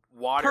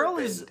water Pearl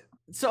bend? is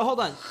so.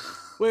 Hold on.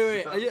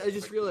 Wait. I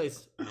just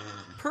realized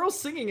Pearl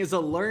singing is a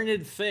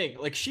learned thing.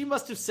 Like she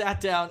must have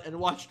sat down and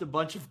watched a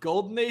bunch of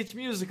Golden Age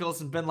musicals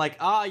and been like,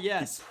 ah,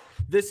 yes,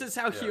 this is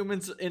how Yeah.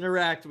 humans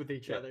interact with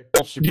each other.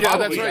 Well, she Yeah,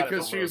 probably that's got right. it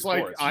Because from she's Rose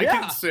like, Quartz. I Yeah.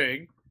 can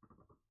sing.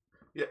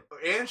 Yeah,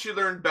 and she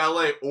learned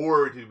ballet,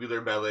 or did we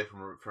learn ballet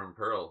from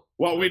Pearl?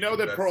 Well, we know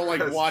that That's- Pearl like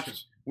that's-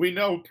 watched. We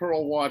know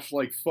Pearl watched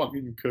like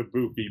fucking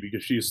Kabuki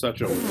because she's such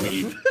a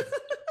weeb.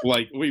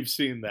 Like we've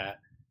seen that.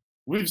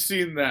 We've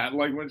seen that.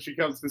 Like when she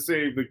comes to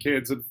save the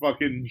kids and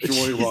fucking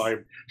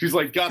Joyride, she's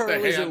like got Pearl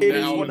the is a hand It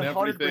is down weeb. and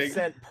everything.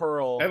 100%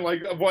 Pearl. And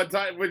like one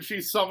time when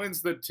she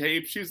summons the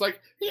tape, she's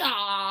like, yeah.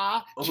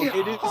 Oh, yeah."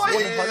 It is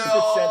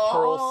Oh, 100%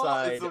 Pearl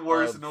side. It's the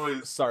worst of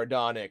noise.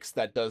 Sardonyx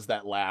that does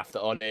that laugh, the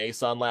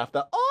One-A-san laugh.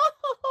 The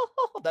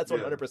that's Yeah.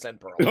 100%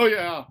 Pearl. Oh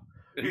yeah.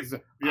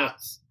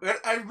 Yes.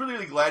 I'm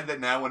really glad that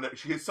now when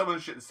she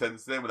summons shit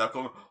since then without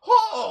going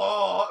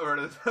oh or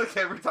like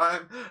every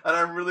time, and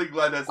I'm really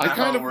glad that's I not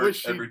kind how it of works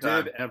wish she every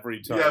time. did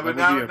every time. Yeah, That but would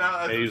now be as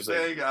I'm amazing.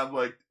 saying, I'm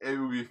like, it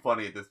would be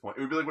funny at this point.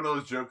 It would be like one of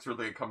those jokes where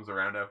like it comes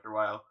around after a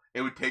while.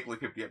 It would take like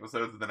 50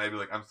 episodes, and then I'd be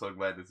like, I'm so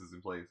glad this is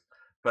in place.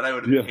 But I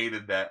would have Yeah.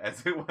 hated that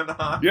as it went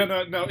on. Yeah,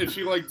 no. If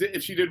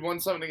she did one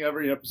something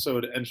every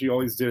episode and she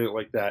always did it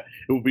like that,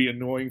 it would be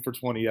annoying for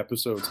 20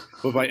 episodes.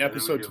 But by Yeah, it would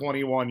episode get-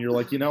 21, you're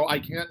like, I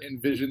can't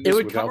envision It this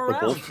would without come the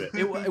around. bullshit.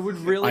 It would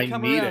really I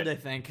come need around. it. I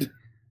think.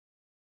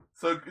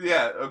 So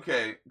yeah,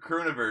 okay,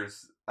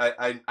 Coronaverse.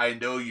 I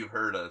know you've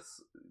heard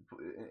us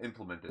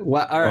implement it.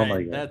 Well, all Oh right,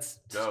 my God. that's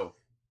Go.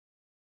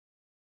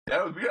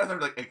 That would be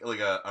like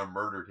a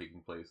murder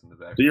taking place in the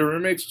back. Do your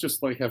roommates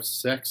just like have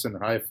sex and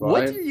high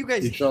what five are you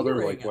guys each other?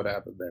 hearing? Like what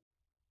happened there?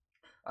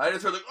 I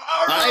just heard like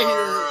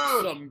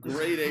I hear some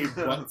grade A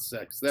butt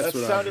sex. That's That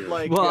what sounded I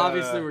like. Well,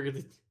 obviously we're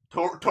gonna.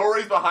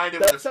 Tori's behind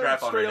him with a That sounded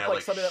strap on straight right up now.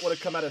 like something that would have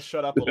come out of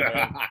Shut Up Little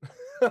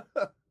Man.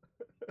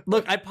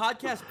 Look, I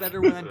podcast better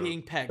when I'm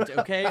being pegged.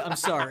 Okay, I'm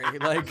sorry.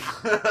 Like,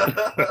 Shut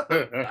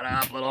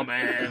up, little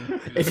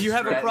man. if you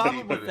have a Strap problem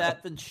deep with in it.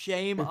 that, then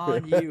shame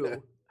on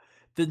you.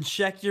 Then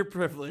check your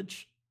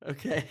privilege.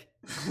 Okay.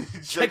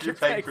 Check your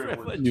peg peg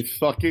privilege. You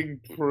fucking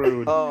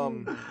prude.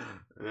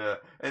 Yeah,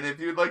 and if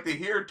you'd like to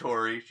hear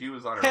Tori, she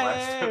was on her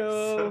last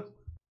Hey-o.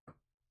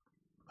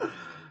 episode.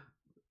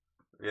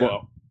 Yeah.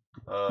 Well,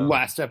 uh,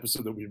 last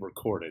episode that we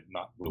recorded,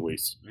 not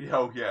released.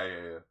 Oh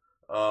yeah.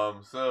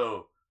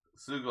 So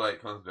Sugilite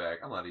comes back.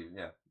 I'm not even.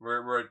 Yeah,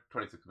 we're at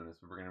 26 minutes.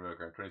 We're gonna be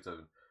around 27.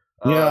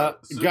 Yeah,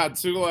 Su-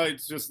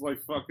 Godzilla, just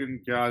like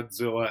fucking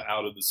Godzilla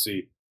out of the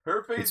sea.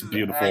 Her face It's is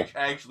beautiful.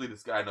 actually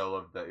disgusting. I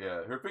love that.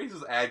 Yeah, her face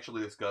is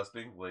actually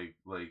disgusting. Like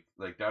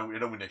I don't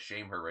mean to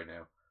shame her right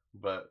now,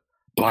 but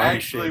I Body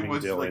actually shaming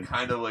was Dylan. like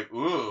kind of like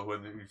ooh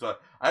when you saw.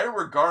 I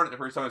remember Garnet the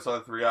first time I saw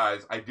the three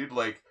eyes. I did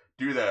like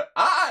do that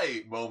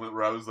eye moment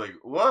where I was like,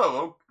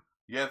 whoa,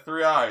 yeah,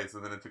 three eyes,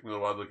 and then it took me a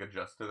little while to like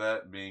adjust to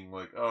that, being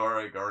like, oh, all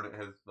right, Garnet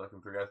has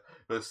fucking three eyes,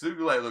 but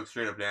Sugilite looks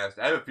straight up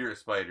nasty. I have a fear of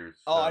spiders.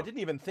 Oh, so I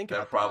didn't even think that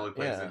about probably that.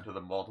 plays Yeah. into the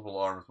multiple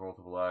arms,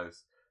 multiple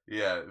eyes.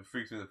 Yeah, it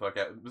freaks me the fuck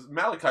out.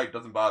 Malachite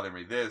doesn't bother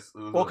me.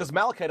 Well, because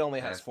Malachite only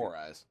has Nasty. 4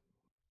 eyes.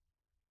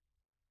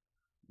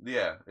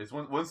 yeah, it's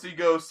once you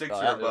go 6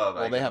 or above.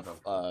 I well, they get have.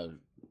 uncomfortable.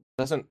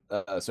 Doesn't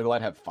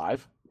Sugilite have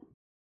 5?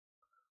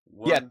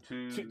 One, yeah,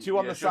 two, two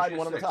on the she side, has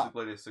one on the six. top.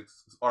 Sugilite has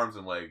 6 arms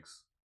and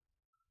legs.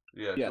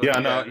 Yeah, Yeah. so- Yeah,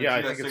 no, she yeah, I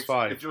has think it's 6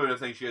 5. It's really, I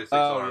think she has 6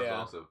 Oh, arms yeah.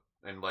 also,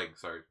 and legs.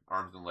 Sorry,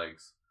 arms and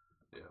legs.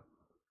 Yeah,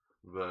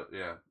 but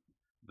yeah,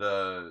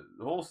 the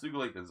whole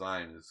Sugilite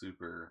design is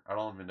super. I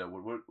don't even know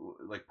what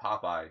like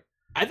Popeye.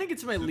 I think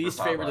it's my Super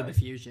least favorite of Popeye. the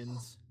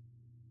fusions.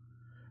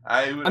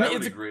 I would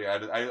it's a- agree.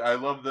 I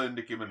love the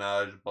Nicki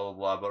Minaj, blah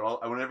blah blah.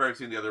 But whenever I've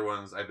seen the other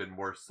ones, I've been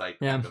more psyched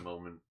Yeah. at the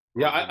moment.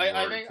 Yeah, Or been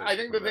I more think excited I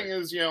think to the come thing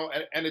back.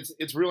 is, and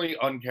it's really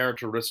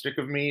uncharacteristic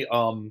of me,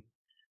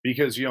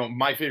 because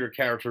my favorite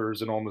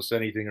characters in almost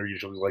anything are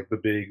usually like the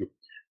big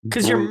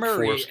Because you're brute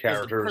Murray force as a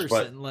characters,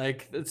 person.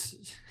 Like that's.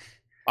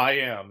 I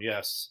am,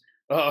 yes.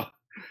 But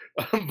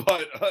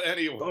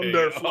anyway,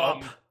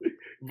 Thunderflop.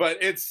 but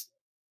it's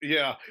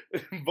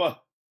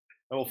but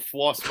I will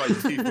floss my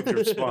teeth with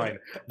your spine.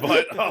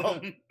 But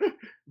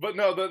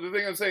no, the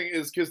thing I'm saying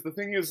is because the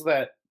thing is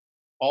that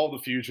all the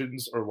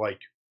fusions are like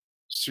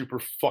super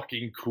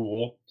fucking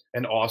cool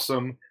and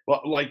awesome.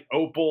 But like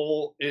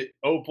Opal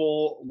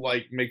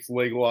like makes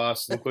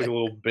Legolas look like a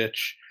little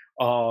bitch.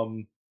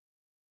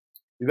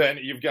 Then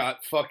you've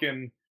got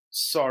fucking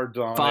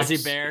Sardonyx,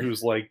 Fozzie Bear.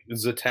 who's like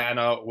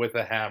Zatanna with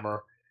a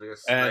hammer. Like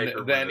a And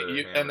sniper then with a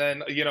you, hammer. and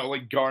then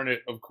like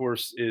Garnet, of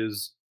course,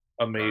 is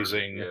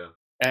amazing. Yeah.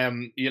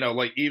 And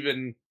like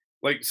even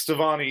like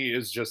Stevani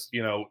is just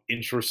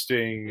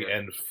interesting Yeah.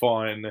 and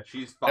fun.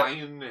 She's fine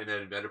and at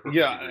a perfect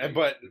Yeah, degree,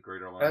 but- the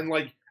greater And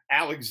like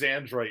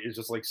Alexandrite is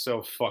just like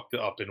so fucked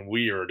up and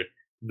weird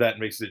that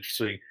makes it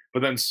interesting. But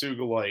then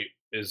Sugilite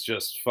is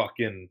just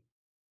fucking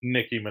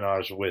Nicki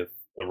Minaj with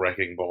a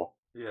wrecking ball.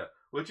 yeah,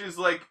 which is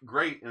like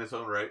great in its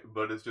own right,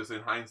 but it's just in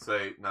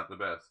hindsight not the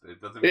best.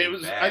 It doesn't. It mean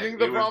was- bad. I think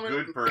the it was problem-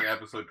 good for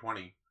episode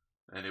 20,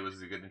 and it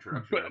was a good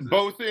introduction. But as is.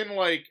 both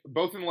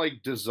in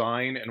like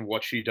design and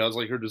what she does,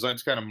 like her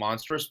design's kind of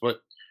monstrous,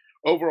 but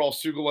overall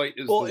Sugilite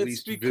is Well, the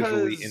it's least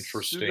visually because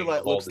interesting Sugilite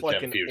of all looks the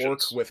like gem an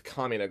orc fusions. with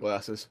Kamina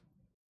glasses.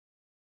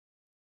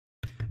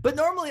 But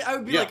normally I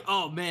would be Yeah. like,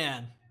 oh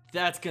man,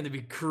 that's gonna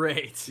be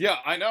great. Yeah,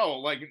 I know.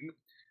 Like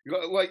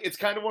it's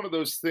kind of one of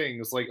those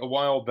things. Like a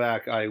while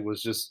back, I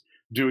was just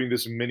doing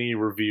this mini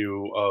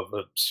review of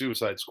a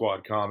Suicide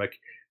Squad comic,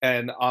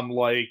 and I'm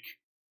like,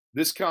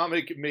 this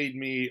comic made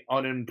me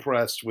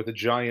unimpressed with a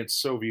giant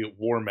Soviet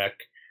war mech,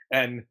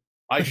 and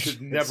I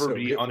should never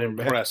be Soviet war mech.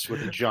 unimpressed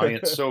with a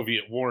giant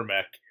Soviet war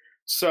mech.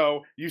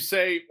 So you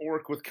say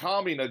orc with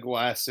Kamina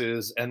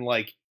glasses, and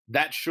like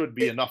that should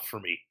be enough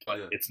for me, but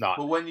Yeah. it's not.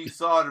 But when you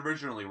saw it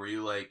originally, were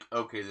you like,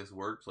 okay, this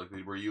works? Like,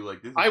 were you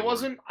like, this? I work?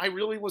 wasn't. I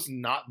really was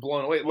not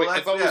blown away. Well, Like, I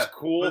that's- thought it was yeah,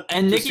 cool but-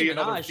 And to Nicki see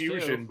another Minaj,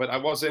 fusion, too. but I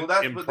wasn't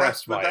But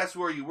impressed by that's it.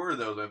 where you were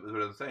though. That's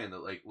what I'm saying.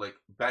 That like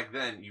back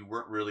then you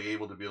weren't really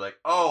able to be like,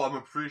 oh, I'm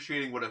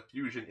appreciating what a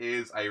fusion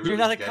is. I really You're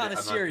not a get it. I'm not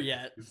connoisseur gonna-"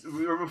 yet.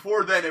 Or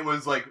before then, it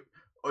was like,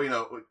 oh, you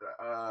know,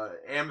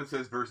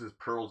 Amethyst versus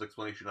Pearl's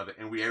explanation of it,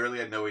 and we really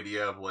had no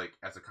idea of like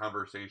as a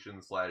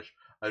conversation slash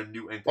a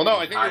new entity. Well, no,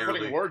 I think you're entirely.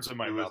 putting words in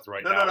my It was- mouth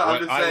right no, now. No, I'm What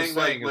just I was saying,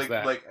 saying is like,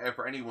 that like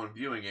for anyone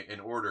viewing it in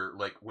order,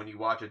 like when you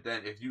watch it,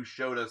 then if you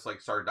showed us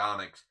like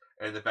Sardonyx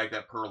and the fact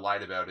that Pearl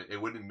lied about it,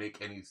 it wouldn't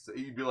make any.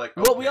 You'd be like,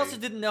 Well, we okay, also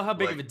didn't know how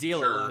big like, of a deal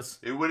sure. it was.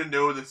 It wouldn't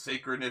know the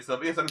sacredness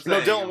of it. Yes, I'm no,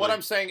 saying. Dylan. What like-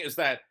 I'm saying is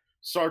that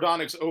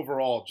Sardonyx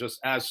overall, just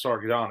as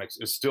Sardonyx,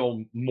 is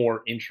still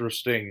more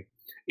interesting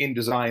in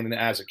design and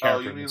as a Oh,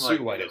 character you mean than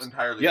like Sugilite is.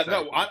 entirely? Yeah,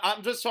 no, aesthetically.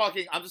 I'm just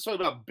talking. I'm just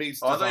talking about base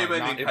Oh, I design, thought you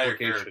meant not the entire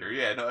implication. character.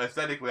 Yeah, no,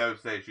 aesthetically, I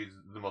would say she's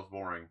the most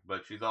boring,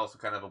 but she's also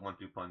kind of a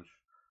 1-2 punch.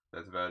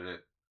 That's about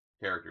it.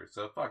 Character.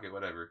 So fuck it,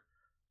 whatever.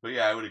 But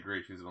yeah, I would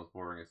agree she's the most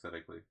boring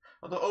aesthetically.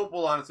 Although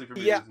Opal, honestly, for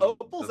me, Yeah, doesn't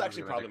Opal's really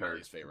actually make probably a my card.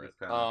 least favorite. It's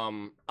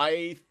kinda-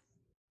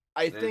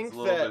 I it's think a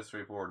little that bit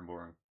straightforward and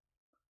boring.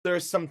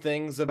 there's some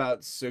things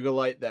about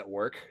Sugilite that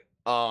work.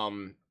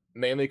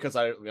 Mainly because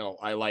I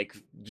like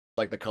just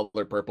like the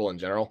color purple in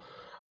general.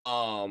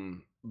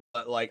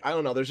 But like I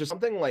don't know, there's just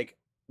something like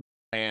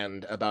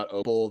bland about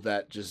Opal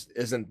that just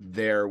isn't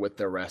there with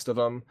the rest of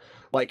them.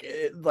 Like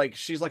like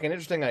she's like an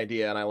interesting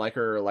idea, and I like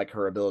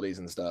her abilities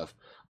and stuff.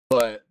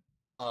 But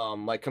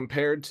like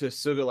compared to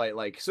Sugilite,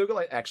 like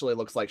Sugilite actually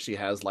looks like she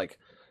has like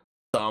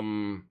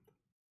some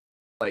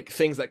like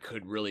things that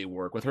could really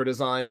work with her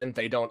design.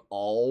 They don't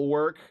all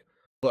work,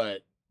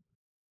 but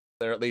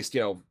they're at least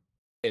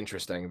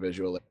interesting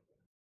visually.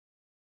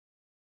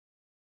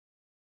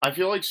 I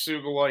feel like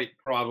Sugilite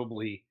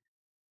probably,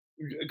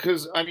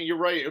 because I mean you're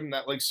right in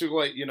that like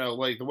Sugilite,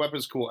 like the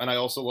weapon's cool, and I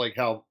also like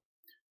how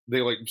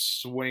they like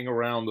swing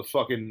around the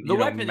fucking The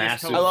weapon is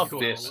massive totally cool,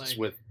 fists like-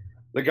 with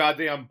the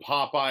goddamn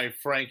Popeye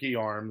Frankie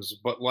arms.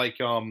 But like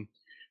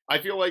I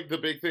feel like the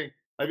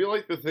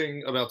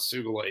thing about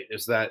Sugilite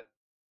is that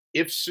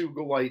if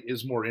Sugilite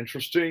is more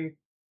interesting,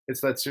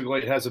 it's that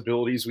Sugilite has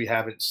abilities we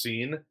haven't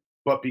seen,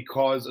 but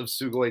because of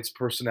Sugilite's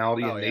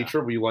personality Oh, and yeah.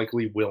 nature, we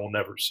likely will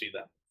never see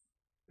them.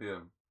 Yeah.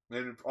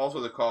 And also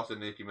the cost of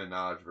Nicki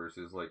Minaj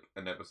versus like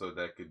an episode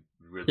that could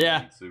really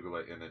Yeah. need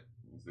Sugilite in it.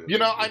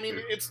 I mean,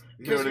 it's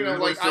You know because what I mean? There's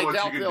like so I much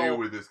doubt you can do they'll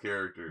with this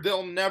character.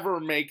 they'll never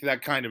make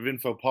that kind of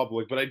info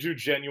public, but I do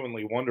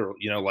genuinely wonder,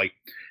 like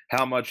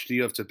how much do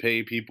you have to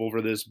pay people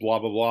for this, blah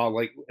blah blah.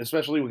 Like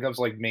especially when it comes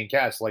to like main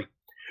cast, like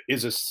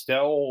is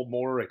Estelle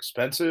more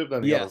expensive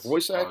than the other Yes.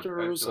 voice Oh, I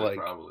actors? feel Like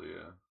probably,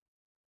 yeah.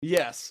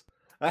 Yes.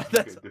 Okay,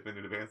 That's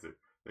definitive answer.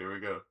 There we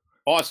go.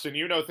 Austin,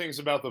 you know things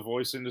about the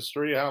voice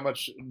industry. How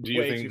much do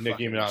you Way think too Nicki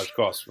fucking Minaj much.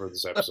 costs for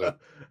this episode?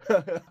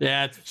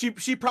 Yeah, it's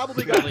she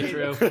probably got probably paid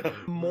true.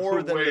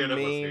 more than Way the enough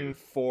main skated.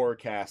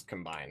 forecast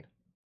combined.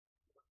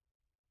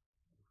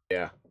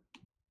 Yeah.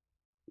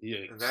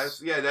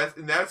 Yikes.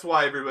 And that's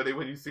why everybody,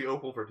 when you see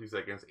Opal for 2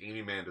 seconds,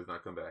 Amy Mann does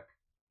not come back.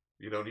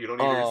 You don't even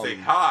say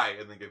hi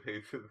and then get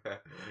paid for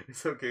that.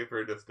 It's okay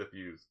for it just to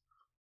fuse.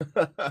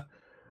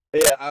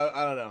 Yeah,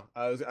 I don't know.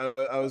 I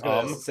was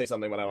gonna say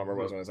something, but I don't remember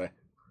what I was gonna say.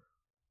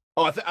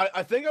 Oh,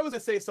 I think I was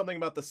gonna say something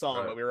about the song,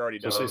 Right. but we were already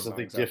done. Just say with the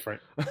something song, so-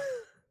 different.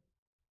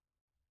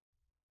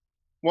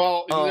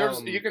 Well,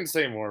 Um, you can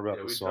say more about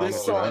yeah, the we song. talked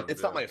This about song, that.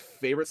 it's not my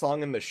favorite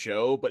song in the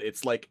show, but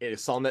it's like a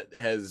song that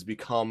has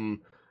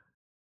become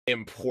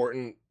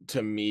important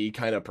to me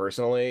kind of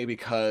personally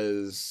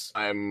because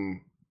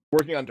I'm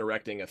working on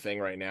directing a thing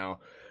right now,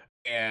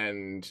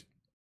 and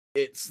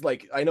it's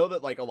like I know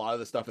that like a lot of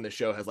the stuff in the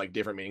show has like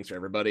different meanings for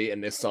everybody,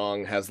 and this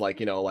song has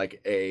like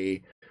like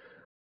a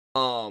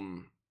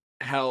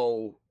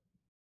how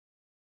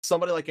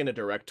somebody like in a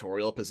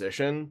directorial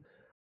position,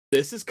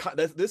 this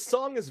this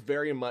song is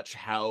very much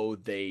how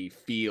they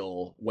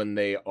feel when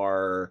they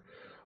are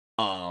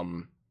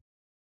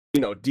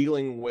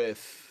dealing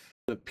with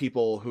the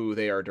people who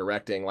they are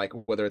directing, like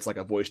whether it's like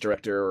a voice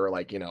director or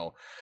like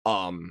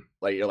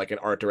like you're like an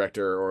art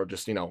director or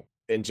just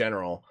in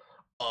general.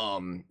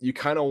 You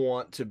kind of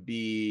want to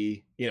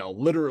be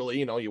literally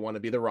you want to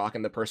be the Rock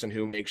and the person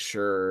who makes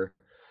sure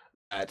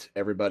that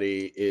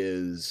everybody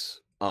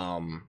is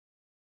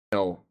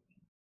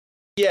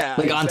yeah,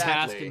 like on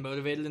task exactly. and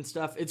motivated and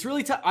stuff. It's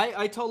really tough.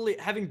 I totally,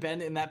 having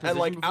been in that position And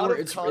like before, out of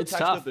it's context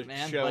tough, of the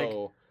man.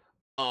 show,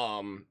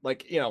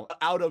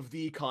 out of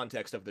the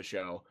context of the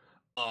show,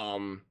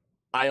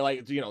 I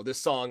like this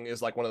song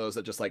is like one of those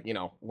that just like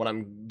when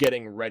I'm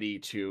getting ready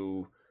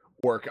to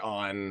work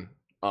on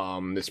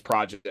this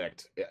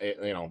project,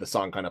 the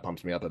song kind of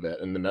pumps me up a bit,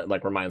 and then that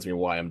like reminds me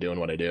why I'm doing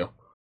what I do.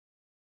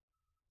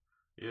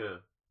 Yeah.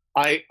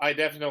 I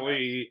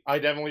definitely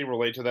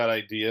relate to that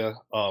idea.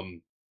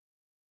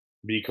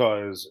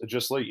 Because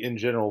just like in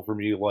general for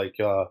me, like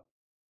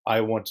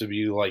I want to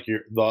be like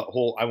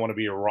I want to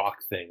be a rock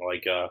thing.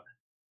 Like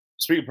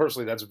speaking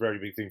personally, that's a very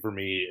big thing for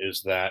me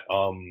is that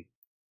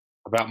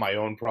about my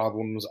own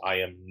problems, I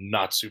am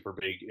not super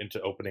big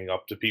into opening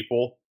up to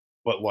people.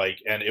 But like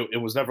and it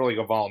was never like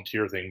a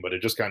volunteer thing, but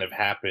it just kind of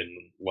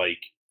happened like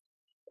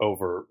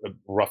over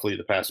roughly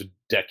the past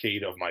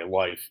decade of my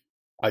life.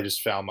 I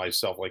just found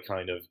myself like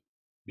kind of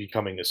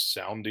becoming a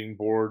sounding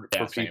board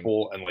Yeah, for same.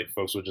 people, and like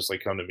folks would just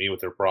like come to me with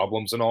their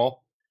problems and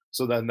all.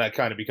 So then that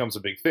kind of becomes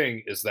a big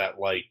thing is that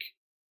like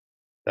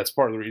that's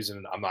part of the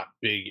reason I'm not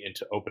big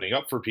into opening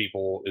up for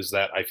people is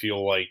that I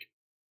feel like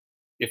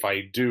if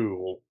I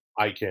do,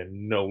 I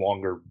can no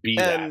longer be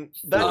And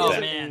that that for Oh, is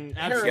them. man,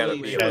 inherently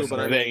absolutely. true, Because but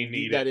I they mean,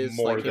 need that it is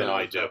more like, than you know,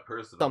 I do.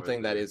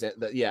 something that is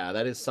yeah,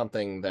 that is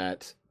something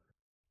that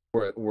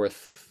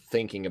worth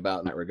thinking about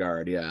in that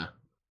regard. Yeah.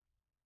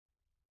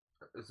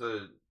 It's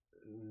a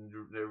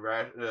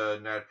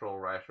natural,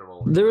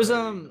 rational. There was,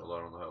 anxiety. Although I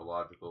don't know how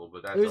logical,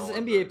 but that's There was all this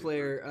anxiety NBA is.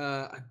 player,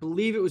 I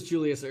believe it was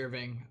Julius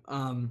Irving.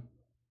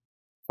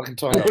 Fucking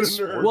talking What about a nerd.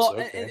 sports. Well,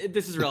 Okay.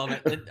 this is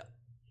relevant.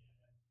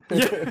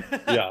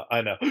 Yeah. Yeah,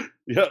 I know.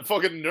 Yeah,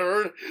 fucking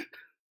nerd.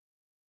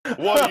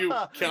 Why do you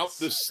count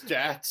the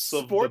stats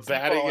of Sports the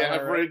batting ball, am I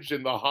right? average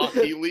in the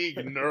hockey league,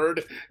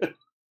 nerd?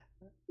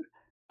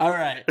 All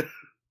right.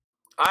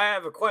 I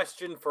have a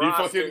question for You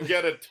Austin. fucking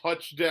get a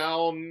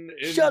touchdown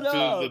into Shut the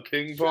up!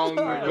 ping Shut pong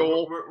up!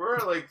 goal. We're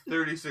at like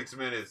 36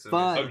 minutes.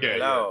 Fine. Okay.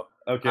 No.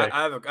 Okay.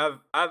 I have a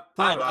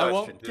Fine, Go I ahead,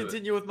 won't do it.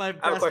 continue with my have a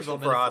basketball question for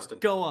metaphor. Austin.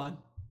 Go on.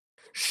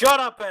 Shut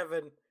up,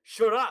 Evan.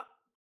 Shut up.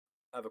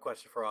 I have a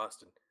question for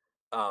Austin.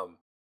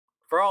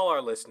 For all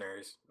our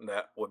listeners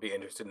that would be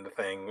interested in the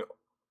thing,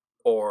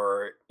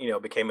 or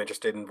became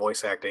interested in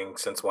voice acting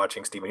since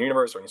watching Steven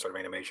Universe or any sort of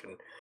animation.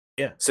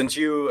 Yeah. Since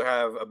you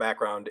have a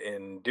background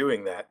in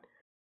doing that,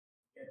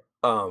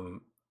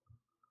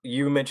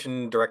 you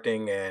mentioned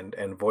directing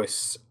and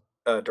voice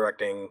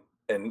directing,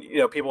 and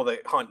people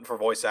that hunt for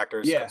voice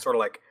actors, Yeah. sort of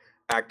like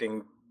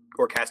acting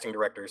or casting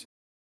directors.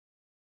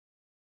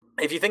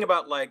 If you think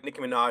about like Nicki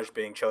Minaj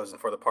being chosen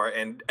for the part,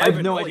 and I have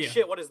Evan, no holy idea.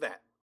 shit, what is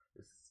that?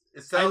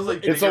 It sounds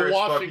like It's a vigorous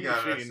washing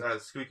fucking machine. on a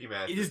squeaky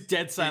mattress. It is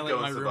dead silent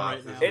in my Goes room the right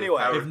box. now. It's Anyway.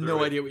 I power have no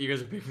through it. idea what you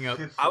guys are picking up.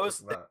 I was-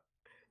 It's not.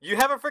 You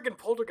have a freaking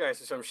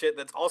poltergeist or some shit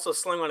that's also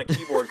slung on a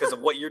keyboard because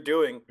of what you're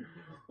doing.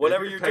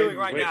 Whatever you're doing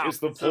right Wait, now. is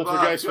the It's a box.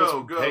 poltergeist Go,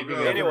 what's go, pegging go.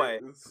 every- Anyway.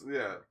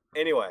 Yeah.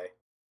 Anyway,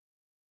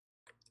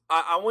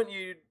 I want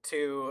you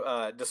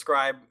to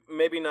describe,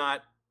 maybe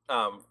not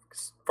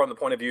from the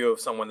point of view of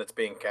someone that's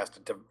being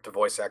casted to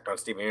voice act on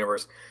Steven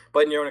Universe,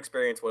 but in your own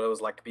experience, what it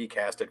was like to be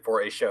casted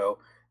for a show,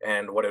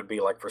 and what it would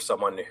be like for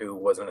someone who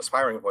was an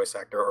aspiring voice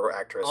actor or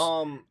actress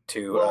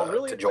to Well,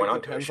 really, to join like,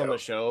 onto a depends show. on the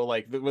show.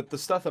 Like with the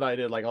stuff that I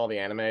did, like all the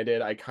anime I did,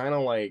 I kind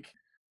of like,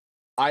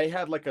 I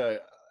had like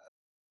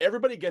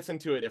everybody gets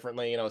into it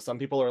differently. Some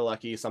people are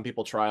lucky, some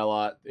people try a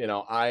lot.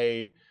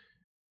 I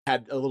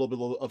had a little bit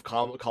of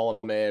column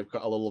A,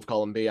 a little of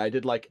column B. I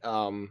did like,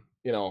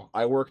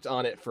 I worked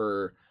on it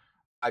for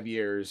 5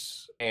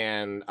 years,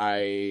 and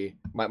my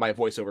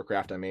voiceover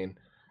craft, I mean.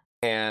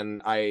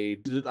 And I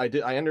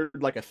entered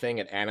like a thing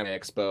at Anime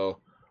Expo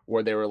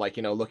where they were like,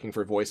 looking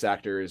for voice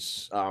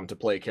actors to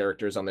play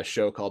characters on this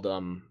show called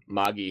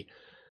Magi.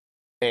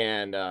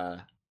 And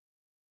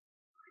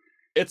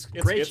it's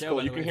Great show, cool.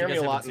 by the You way, can if hear you me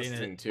a guys lot in haven't this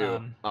seen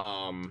thing it.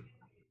 too.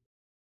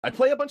 I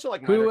play a bunch of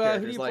like Who minor do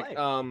characters, you like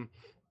play?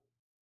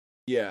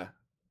 yeah.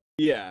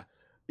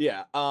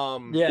 Yeah,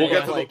 We'll yeah. get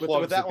to the like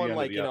plugs with that at the one, end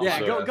like of the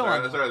go episode. go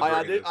on. That's what I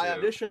was working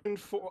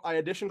I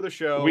auditioned for the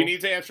show. We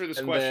need to answer this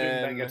And question,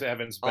 then then, get to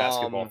Evan's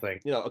basketball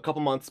thing. A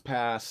couple months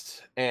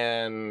passed,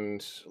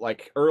 and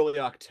like early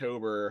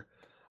October,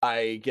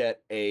 I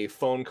get a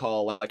phone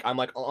call. Like I'm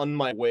like on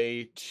my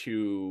way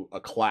to a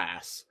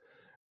class,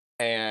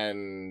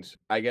 and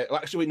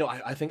actually no,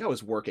 I think I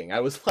was working.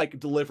 I was like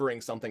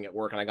delivering something at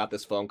work, and I got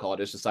this phone call. I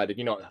just decided,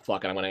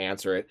 fuck it, I'm gonna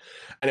answer it.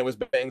 And it was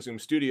Bang Zoom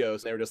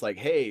Studios. And they were just like,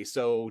 "Hey,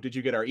 so did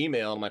you get our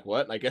email?" I'm like,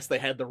 "What?" And I guess they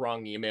had the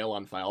wrong email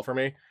on file for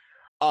me.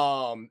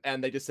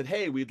 And they just said,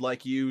 "Hey, we'd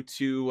like you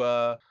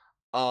to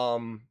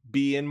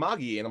be in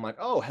Magi." And I'm like,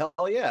 "Oh, hell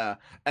yeah."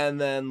 And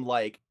then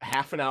like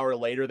half an hour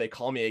later they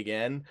call me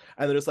again,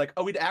 and they're just like,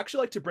 "Oh, we'd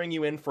actually like to bring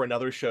you in for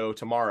another show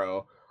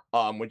tomorrow.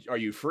 Are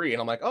you free?"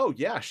 And I'm like, "Oh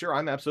yeah, sure,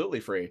 I'm absolutely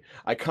free."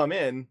 I come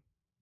in,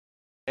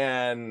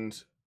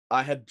 and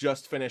I had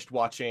just finished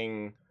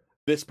watching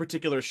this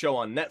particular show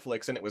on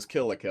Netflix, and it was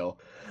Kill la Kill.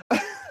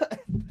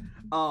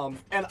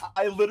 And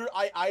I literally,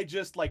 I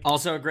just like,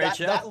 Also a great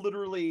show. that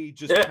literally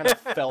just kind of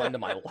fell into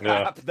my lap.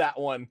 Yeah. That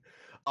one.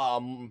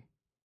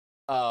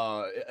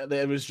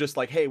 It was just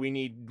like, hey, we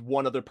need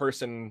one other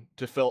person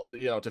to fill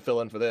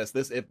in for this.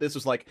 This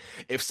was like,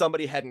 if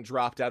somebody hadn't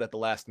dropped out at the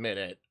last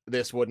minute,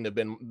 this wouldn't have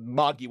been,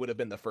 Magi would have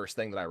been the first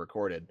thing that I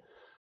recorded.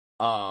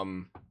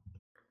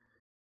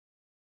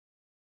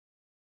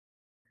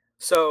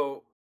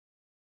 So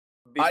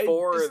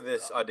before just-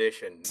 this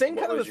audition, Same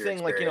what kind of was a your thing,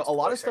 like, experience a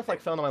lot of voice stuff like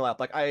acting? fell into my lap.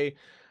 Like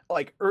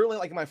like early,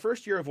 like my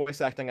first year of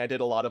voice acting, I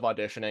did a lot of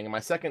auditioning. In my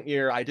second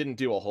year, I didn't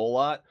do a whole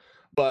lot,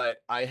 but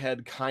I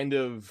had kind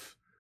of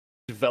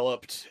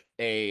developed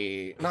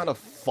not a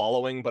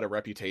following, but a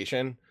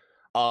reputation.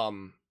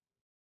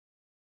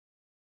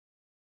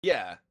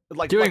 Yeah,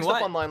 Doing stuff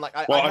what? online. Like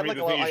I Well, I had mean, like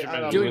the a thing lot. you should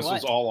I mention, Doing this what?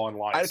 is all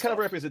online. I had kind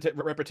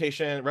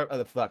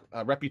of stuff.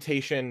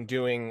 reputation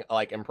doing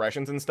like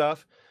impressions and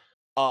stuff.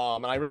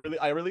 And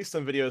I released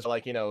some videos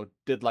like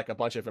did like a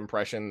bunch of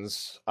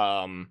impressions.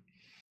 And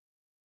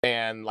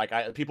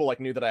like people like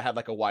knew that I had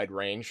like a wide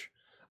range,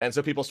 and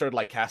so people started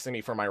like casting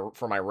me for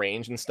my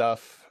range and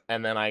stuff.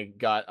 And then I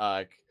got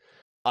I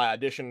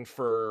auditioned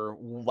for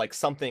like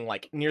something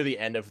like near the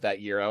end of that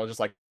year. I was just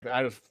like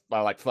I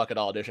like fuck it,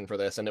 I'll audition for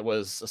this, and it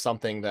was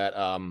something that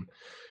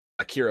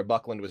Akira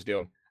Buckland was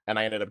doing, and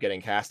I ended up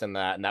getting cast in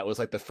that. And that was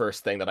like the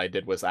first thing that I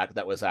did was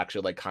that was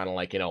actually like kind of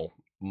like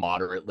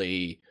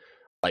moderately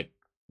like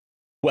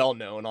well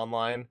known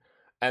online.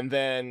 And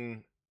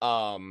then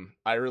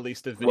I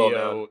released a Well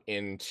video known.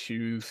 in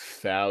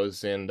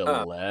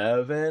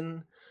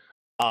 2011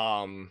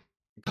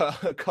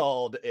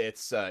 called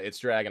it's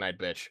Dragonite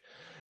Bitch.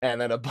 And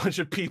then a bunch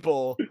of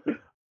people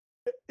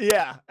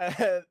yeah,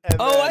 and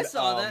Oh, I then,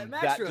 saw that.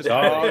 Max wrote just-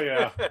 that. Oh,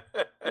 yeah.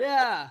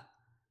 Yeah.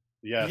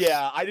 Yes.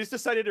 Yeah, I just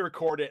decided to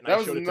record it and That I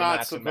was showed it to not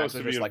Max, and Max supposed to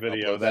was be just a like,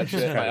 video. upload That that shit,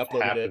 just and I kind of uploaded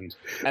it. happened.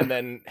 And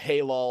then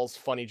Hey Lol's,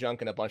 Funny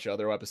Junk, and a bunch of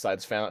other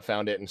websites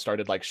found it and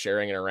started like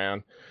sharing it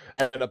around.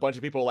 And a bunch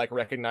of people like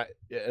recognize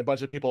a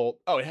bunch of people.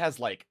 Oh, it has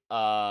like 1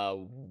 How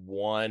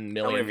many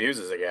million views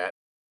does it get?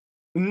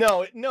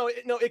 No,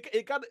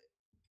 it got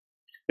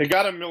It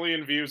got 1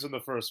 million views in the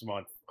first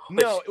month.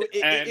 no,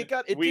 And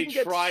it we didn't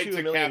get tried 2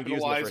 to million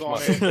views in the capitalize first on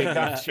month. it. It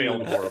got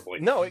Failed to horribly.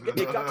 no, it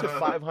got to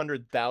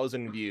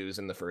 500,000 views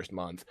in the first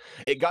month.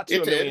 It got to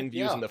It a did, million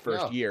views yeah, in the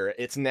first yeah. year.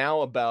 It's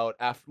now about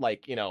that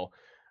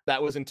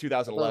was in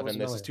 2011. was a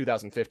This is million.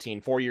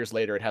 2015. 4 years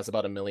later, it has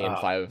about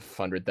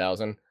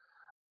 1,500,000.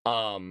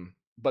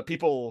 But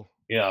people,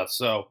 Yeah,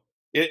 so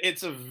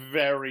it's a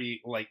very,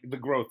 like, the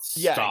growth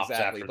yeah, stops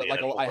exactly. after But the like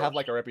initial I have burst.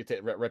 like a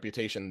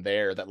reputation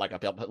there that like a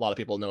lot of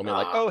people know me.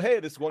 Like, Ah. oh hey,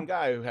 this one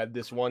guy who had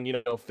this one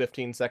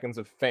 15 seconds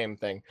of fame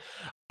thing.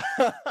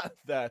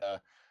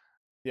 That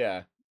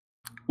yeah.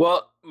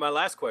 Well, my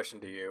last question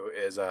to you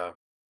is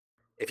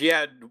if you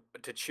had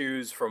to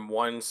choose from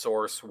one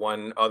source,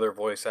 one other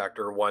voice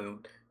actor,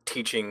 one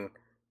teaching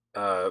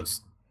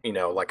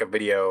like a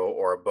video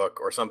or a book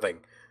or something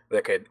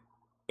that could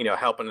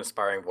help an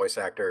aspiring voice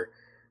actor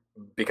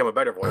become a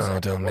better voice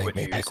actor, what would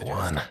you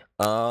suggest?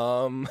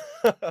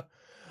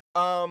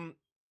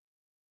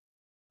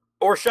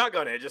 Or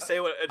shotgun it. Just say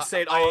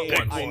it all at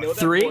once. I know that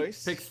Three?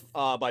 voice Pick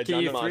by can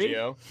John you three?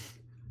 DiMaggio.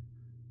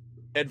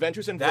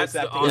 Adventures in That's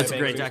Voice the Acting. awesome- at That's a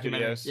great Vancouver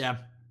documentary. Studios.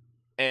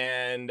 Yeah.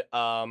 And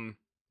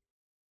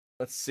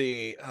let's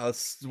see.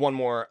 One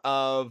more.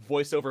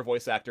 Voiceover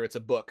voice actor. It's a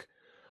book.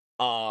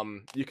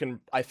 You can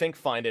I think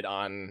find it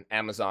on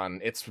Amazon.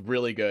 It's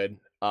really good.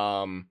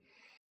 The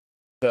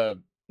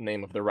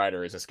name of the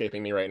writer is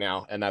escaping me right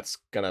now, and that's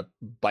gonna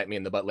bite me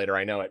in the butt later.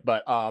 I know it,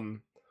 but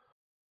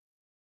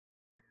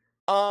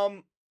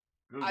Google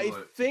I it.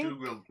 think-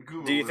 Google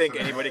Do you this think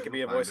and anybody you'll could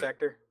be a find voice it.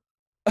 actor?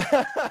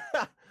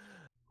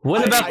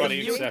 What about the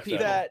Anybody mute except people?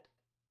 that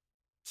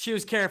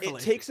Choose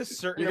carefully. it takes a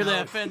certain You're gonna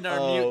amount offend our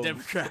mute of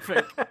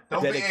demographic.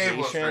 Don't be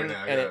ableist dedication right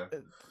now.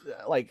 and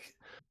Yeah.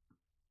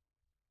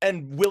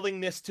 and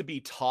willingness to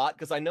be taught,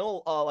 because I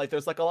know like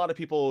there's like a lot of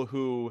people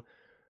who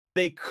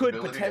they could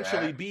Ability to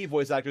potentially act. be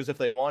voice actors if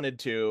they wanted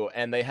to,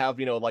 and they have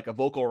like a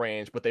vocal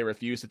range, but they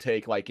refuse to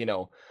take like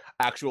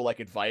actual like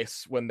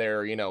advice when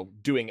they're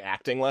doing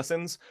acting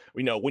lessons.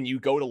 When you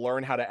go to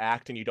learn how to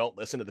act and you don't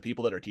listen to the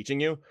people that are teaching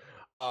you.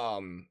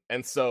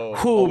 And so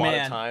a Whew, lot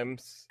man. of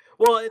times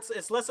Well,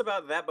 it's less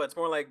about that, but it's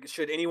more like,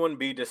 should anyone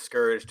be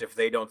discouraged if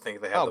they don't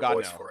think they have oh the god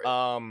voice no. for it?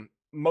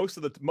 Most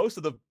of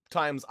the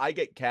times I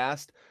get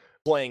cast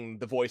playing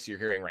the voice you're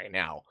hearing right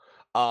now.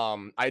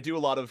 I do a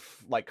lot of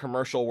like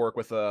commercial work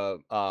with a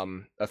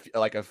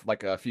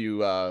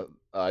few I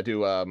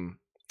do Are you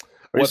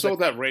what's still it- with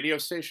that radio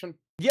station?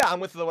 yeah,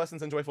 I'm with the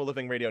Lessons in Joyful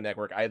Living radio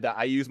network.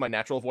 I use my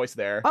natural voice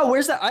there. Oh,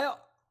 where's that?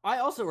 I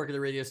also work at the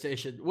radio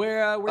station.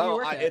 Where do you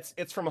work at?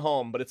 It's from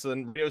home, but it's a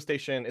radio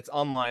station. It's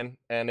online,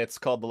 and it's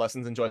called the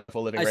Lessons in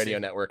Joyful Living I radio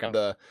see. network. I'm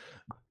the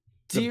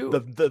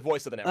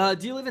voice of the network.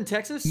 Do you live in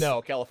Texas?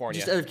 No, California.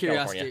 Just out of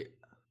California. curiosity.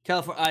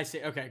 California. I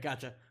see. Okay,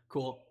 gotcha.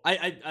 Cool.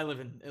 I live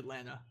in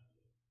Atlanta.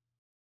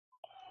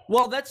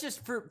 Well, that's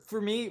just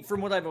for me. From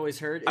what I've always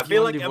heard, I if feel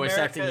you want like to do voice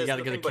America acting, you is got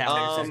to go to nothing but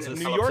Cali, Texas and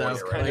New York California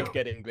is right kind now. of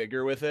getting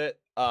bigger with it.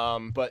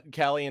 But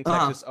Cali and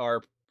Uh-huh. Texas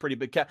are pretty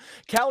big.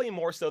 Cali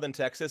more so than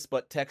Texas,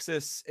 but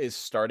Texas is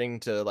starting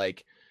to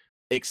like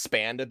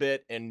expand a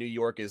bit, and New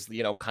York is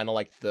kind of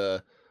like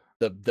the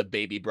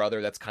baby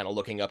brother that's kind of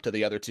looking up to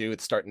the other two.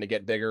 It's starting to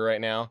get bigger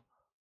right now.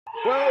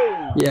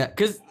 Whoa! Yeah,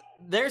 because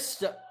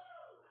there's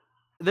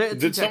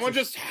Did someone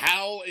just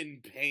howl in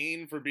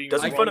pain for being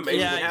Doesn't wrong? Funimation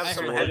Yeah, have I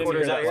some heard I didn't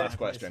headquarters hear out that here? last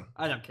question.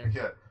 I don't care.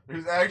 Yeah,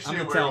 there's actually a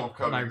I'm gonna tell werewolf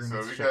my coming, room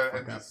so to we shut the gotta fuck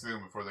end up. this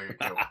soon before they get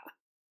killed.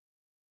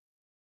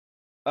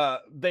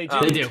 They do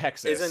They in do.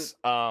 Texas.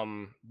 That's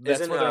where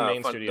their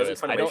main studio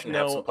is. I don't Funimation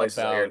have some know places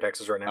out here in about.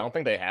 Texas right I now? don't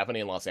think they have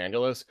any in Los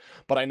Angeles,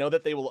 but I know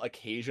that they will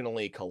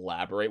occasionally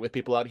collaborate with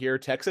people out here.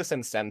 Texas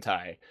and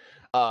Sentai,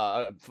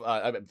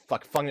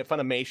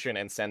 Funimation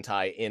and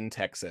Sentai in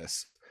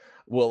Texas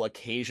will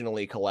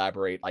occasionally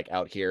collaborate like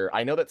out here.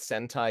 I know that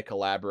Sentai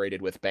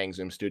collaborated with Bang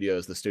Zoom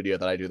Studios, the studio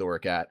that I do the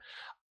work at,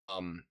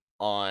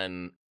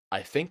 on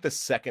I think the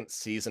second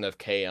season of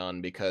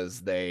K-On!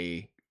 Because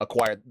Sentai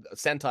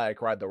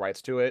acquired the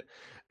rights to it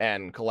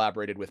and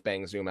collaborated with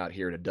Bang Zoom out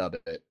here to dub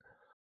it.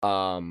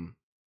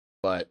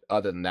 But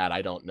other than that,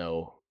 I don't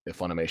know if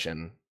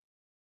Funimation.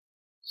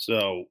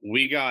 So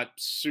we got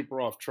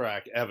super off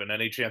track. Evan,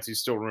 any chance you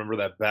still remember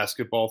that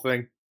basketball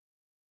thing?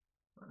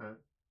 Alright.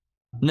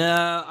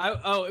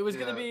 No, it was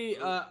Yeah. gonna be.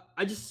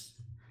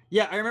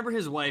 I remember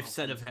his wife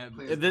said of him.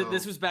 Please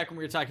This no. was back when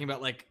we were talking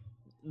about like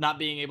not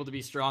being able to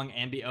be strong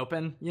and be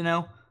open. You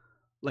know,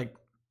 like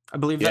I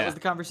believe that Yeah. was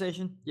the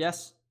conversation.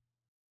 Yes.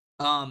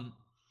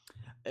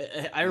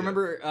 I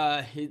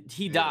remember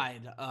he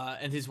died,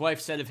 and his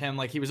wife said of him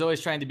like he was always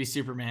trying to be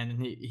Superman,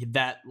 and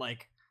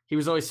he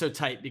was always so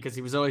tight because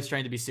he was always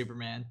trying to be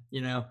Superman,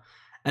 you know,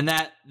 and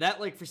that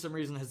like for some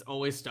reason has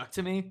always stuck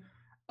to me,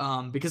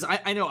 because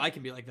I know I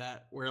can be like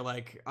that where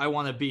like I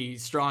want to be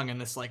strong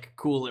and this like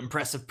cool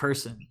impressive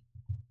person.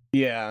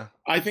 Yeah.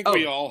 I think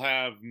we Oh. all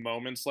have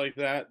moments like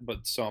that,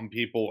 but some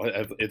people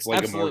it's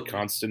like a Absolutely. more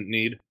constant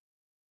need.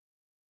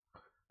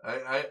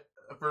 I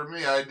for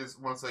me, I just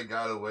once I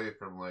got away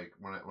from like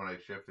when I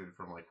shifted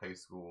from like high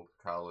school to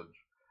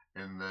college,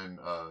 and then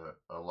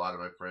a lot of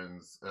my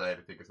friends I had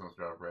to take a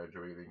semester off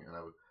graduating, and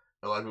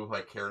a lot of people who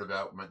I cared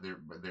about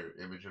their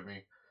image of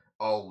me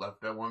all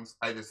left at once.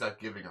 I just stopped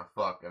giving a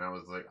fuck, and I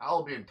was like,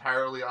 I'll be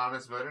entirely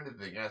honest about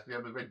anything. Ask me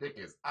how big my dick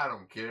is. I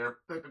don't care.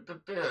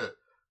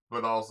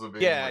 But also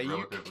being Yeah, like, you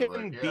relatively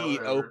can like, yeah, be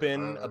whatever,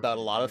 open about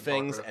a lot we of can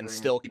talk things about and things.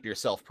 still keep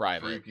yourself 3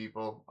 private.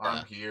 people. Yeah.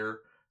 I'm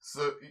here.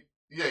 So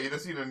yeah, you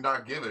just need to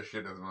not give a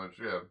shit as much.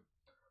 Yeah,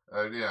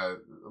 yeah.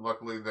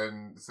 Luckily,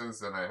 then since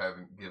then I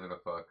haven't given a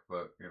fuck.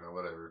 But you know,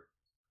 whatever.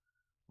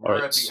 All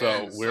right, at the so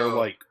end, we're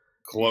like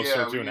closer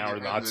yeah, to we an need hour,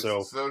 to not end this.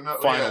 so. So no,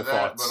 final yeah, that.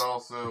 thoughts. But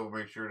also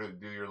make sure to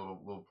do your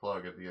little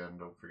plug at the end.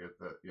 Don't forget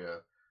that. Yeah.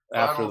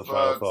 After the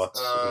final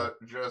thoughts,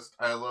 Just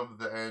I love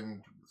the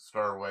end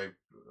star wipe.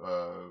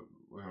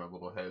 With my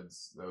little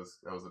heads. That was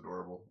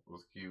adorable. It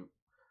was cute.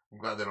 I'm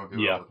glad they don't do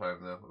it Yeah. all the time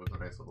though. It was a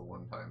nice little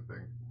one-time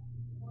thing.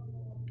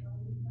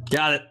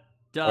 Got it. all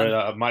Done.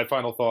 right, my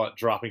final thought: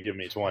 drop and give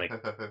me 20.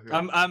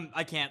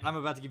 I can't. I'm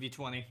about to give you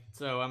 20,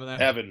 so I'm gonna.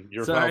 Evan,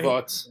 your Sorry. final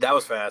thoughts? That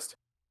was fast.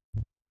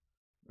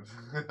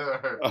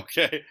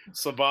 Okay,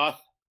 Sabath.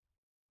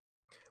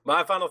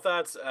 My final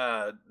thoughts.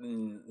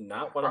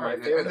 Not one of my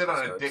Alright, favorite ended on a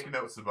episodes. dick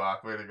note,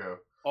 Sabak. Way to go.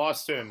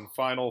 Austin,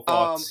 final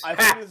thoughts. I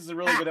think this is a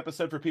really good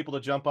episode for people to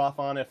jump off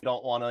on if you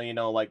don't want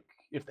to, like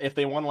if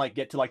they want to like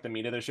get to like the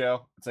meat of the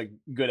show. It's a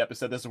good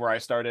episode. This is where I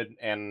started,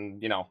 and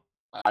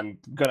I'm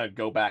gonna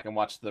go back and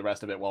watch the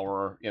rest of it while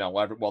we're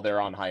while they're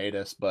on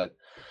hiatus. But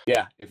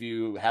yeah, if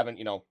you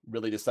haven't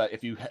really decided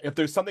if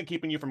there's something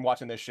keeping you from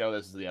watching this show,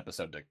 this is the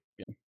episode to.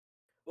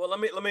 Well, let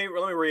me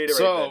reiterate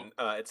So-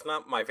 then. It's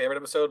not my favorite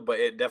episode, but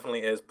it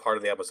definitely is part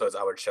of the episodes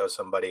I would show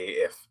somebody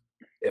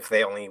if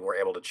they only were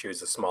able to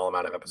choose a small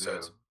amount of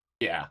episodes.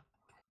 Yeah.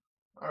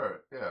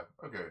 Alright, yeah,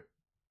 okay.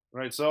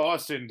 Right, so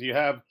Austin, do you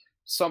have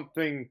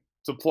something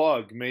to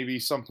plug? Maybe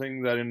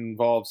something that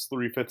involves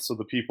 3/5 of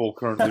the people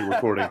currently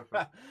recording.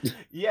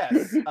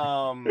 Yes.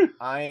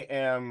 I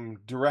am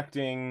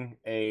directing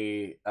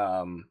a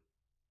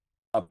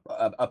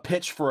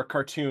pitch for a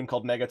cartoon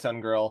called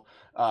Megaton Girl.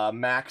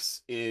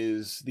 Max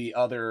is the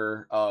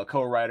other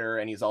co-writer,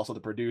 and he's also the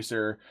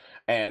producer.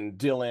 And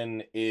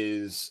Dylan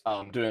is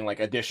doing like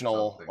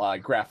additional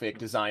graphic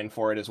design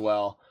for it as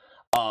well.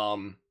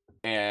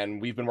 And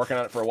we've been working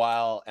on it for a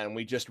while, and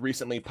we just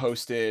recently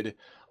posted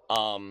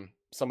some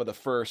of the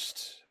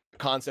first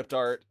concept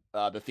art,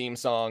 the theme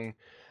song,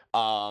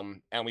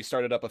 and we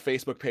started up a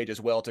Facebook page as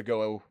well to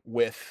go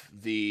with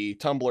the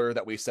Tumblr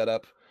that we set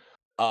up.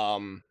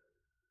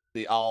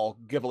 I'll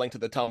give a link to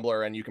the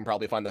Tumblr, and you can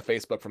probably find the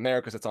Facebook from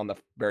there because it's on the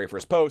very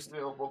first post.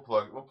 Yeah, we'll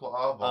plug.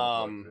 I'll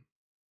plug it.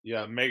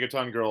 Yeah,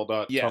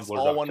 megatongirl.tumblr.com. Yes,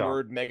 all one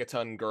word,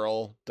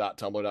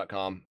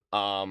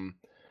 megatongirl.tumblr.com.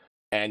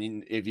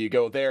 And if you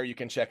go there, you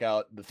can check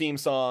out the theme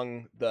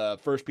song, the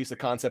first piece of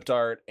concept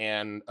art,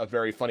 and a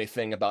very funny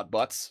thing about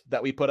butts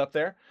that we put up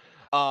there.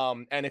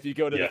 And if you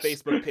go to Yes. the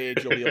Facebook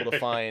page, you'll be able to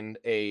find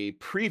a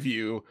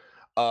preview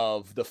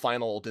of the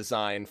final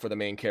design for the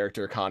main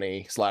character,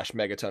 Connie /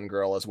 Megaton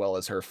Girl, as well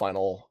as her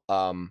final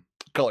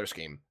color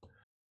scheme.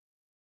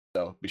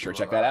 So be sure to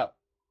check that out.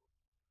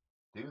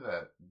 Do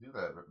that,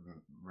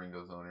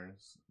 Ringo's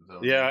owners.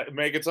 Yeah,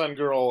 Megaton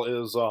Girl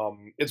is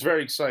it's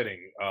very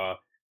exciting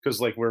because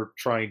like we're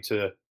trying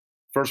to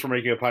first we're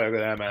making a pilot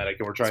animatic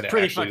and we're trying It's to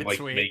pretty actually fucking like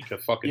sweet. make a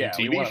fucking Yeah,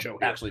 we TV want show to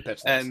here. actually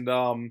pitch this. And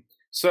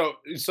so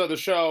the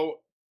show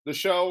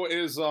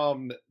is a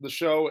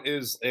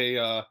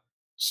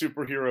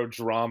superhero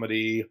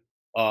dramedy,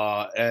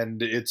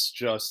 and it's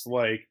just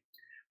like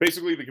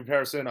basically the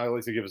comparison I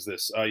like to give is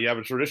this: you have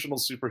a traditional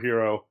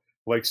superhero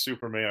like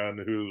Superman,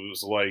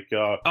 who's like,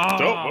 "Don't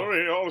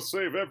worry, I'll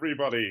save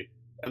everybody."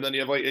 And then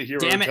you have like a hero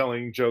Damn it.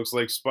 telling jokes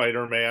like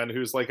Spider-Man,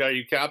 who's like, "Are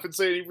you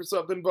compensating for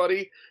something,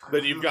 buddy?"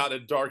 Then you've got a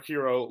dark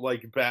hero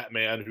like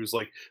Batman, who's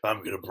like,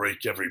 "I'm gonna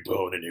break every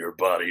bone in your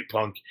body,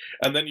 punk."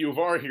 And then you have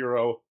our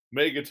hero,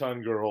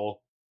 Megaton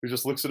Girl, who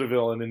just looks at a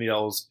villain and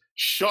yells,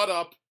 "Shut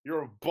up!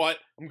 You're a butt!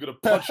 I'm gonna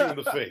punch you in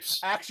the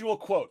face." Actual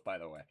quote, by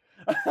the way.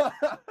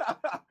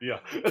 Yeah.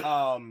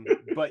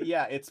 But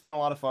yeah, it's been a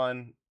lot of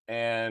fun,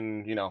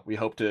 and we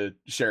hope to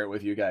share it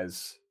with you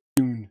guys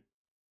soon.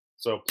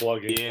 So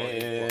plug in.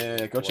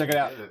 Yeah, go check it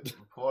out. Get it.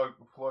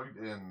 Plugged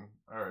in.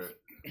 All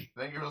right.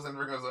 Thank you for listening to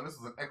Rick Goes On. This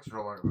is an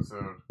extra long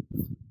episode.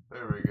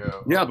 There we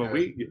go. Yeah,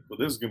 Okay. but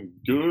this is gonna be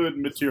good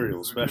material,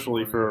 This is a good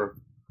especially one, for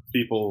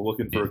people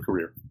looking for a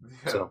career.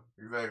 Yeah, So.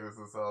 exactly. This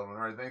is solid one.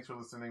 All right, thanks for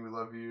listening. We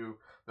love you.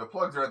 The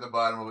plugs are at the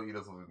bottom of what you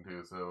just listened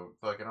to, so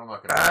fucking, I'm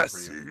not gonna wait for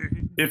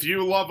you. If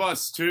you love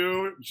us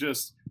too,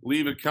 just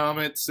leave a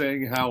comment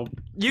saying how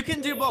You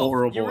can do both.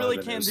 Horrible You really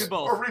that can is. do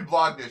both. Or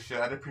reblog this shit.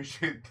 I'd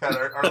appreciate that.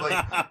 Or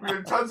like, we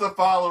have tons of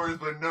followers,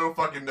 but no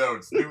fucking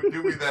notes. Do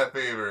me that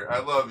favor. I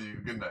love you.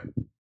 Good night.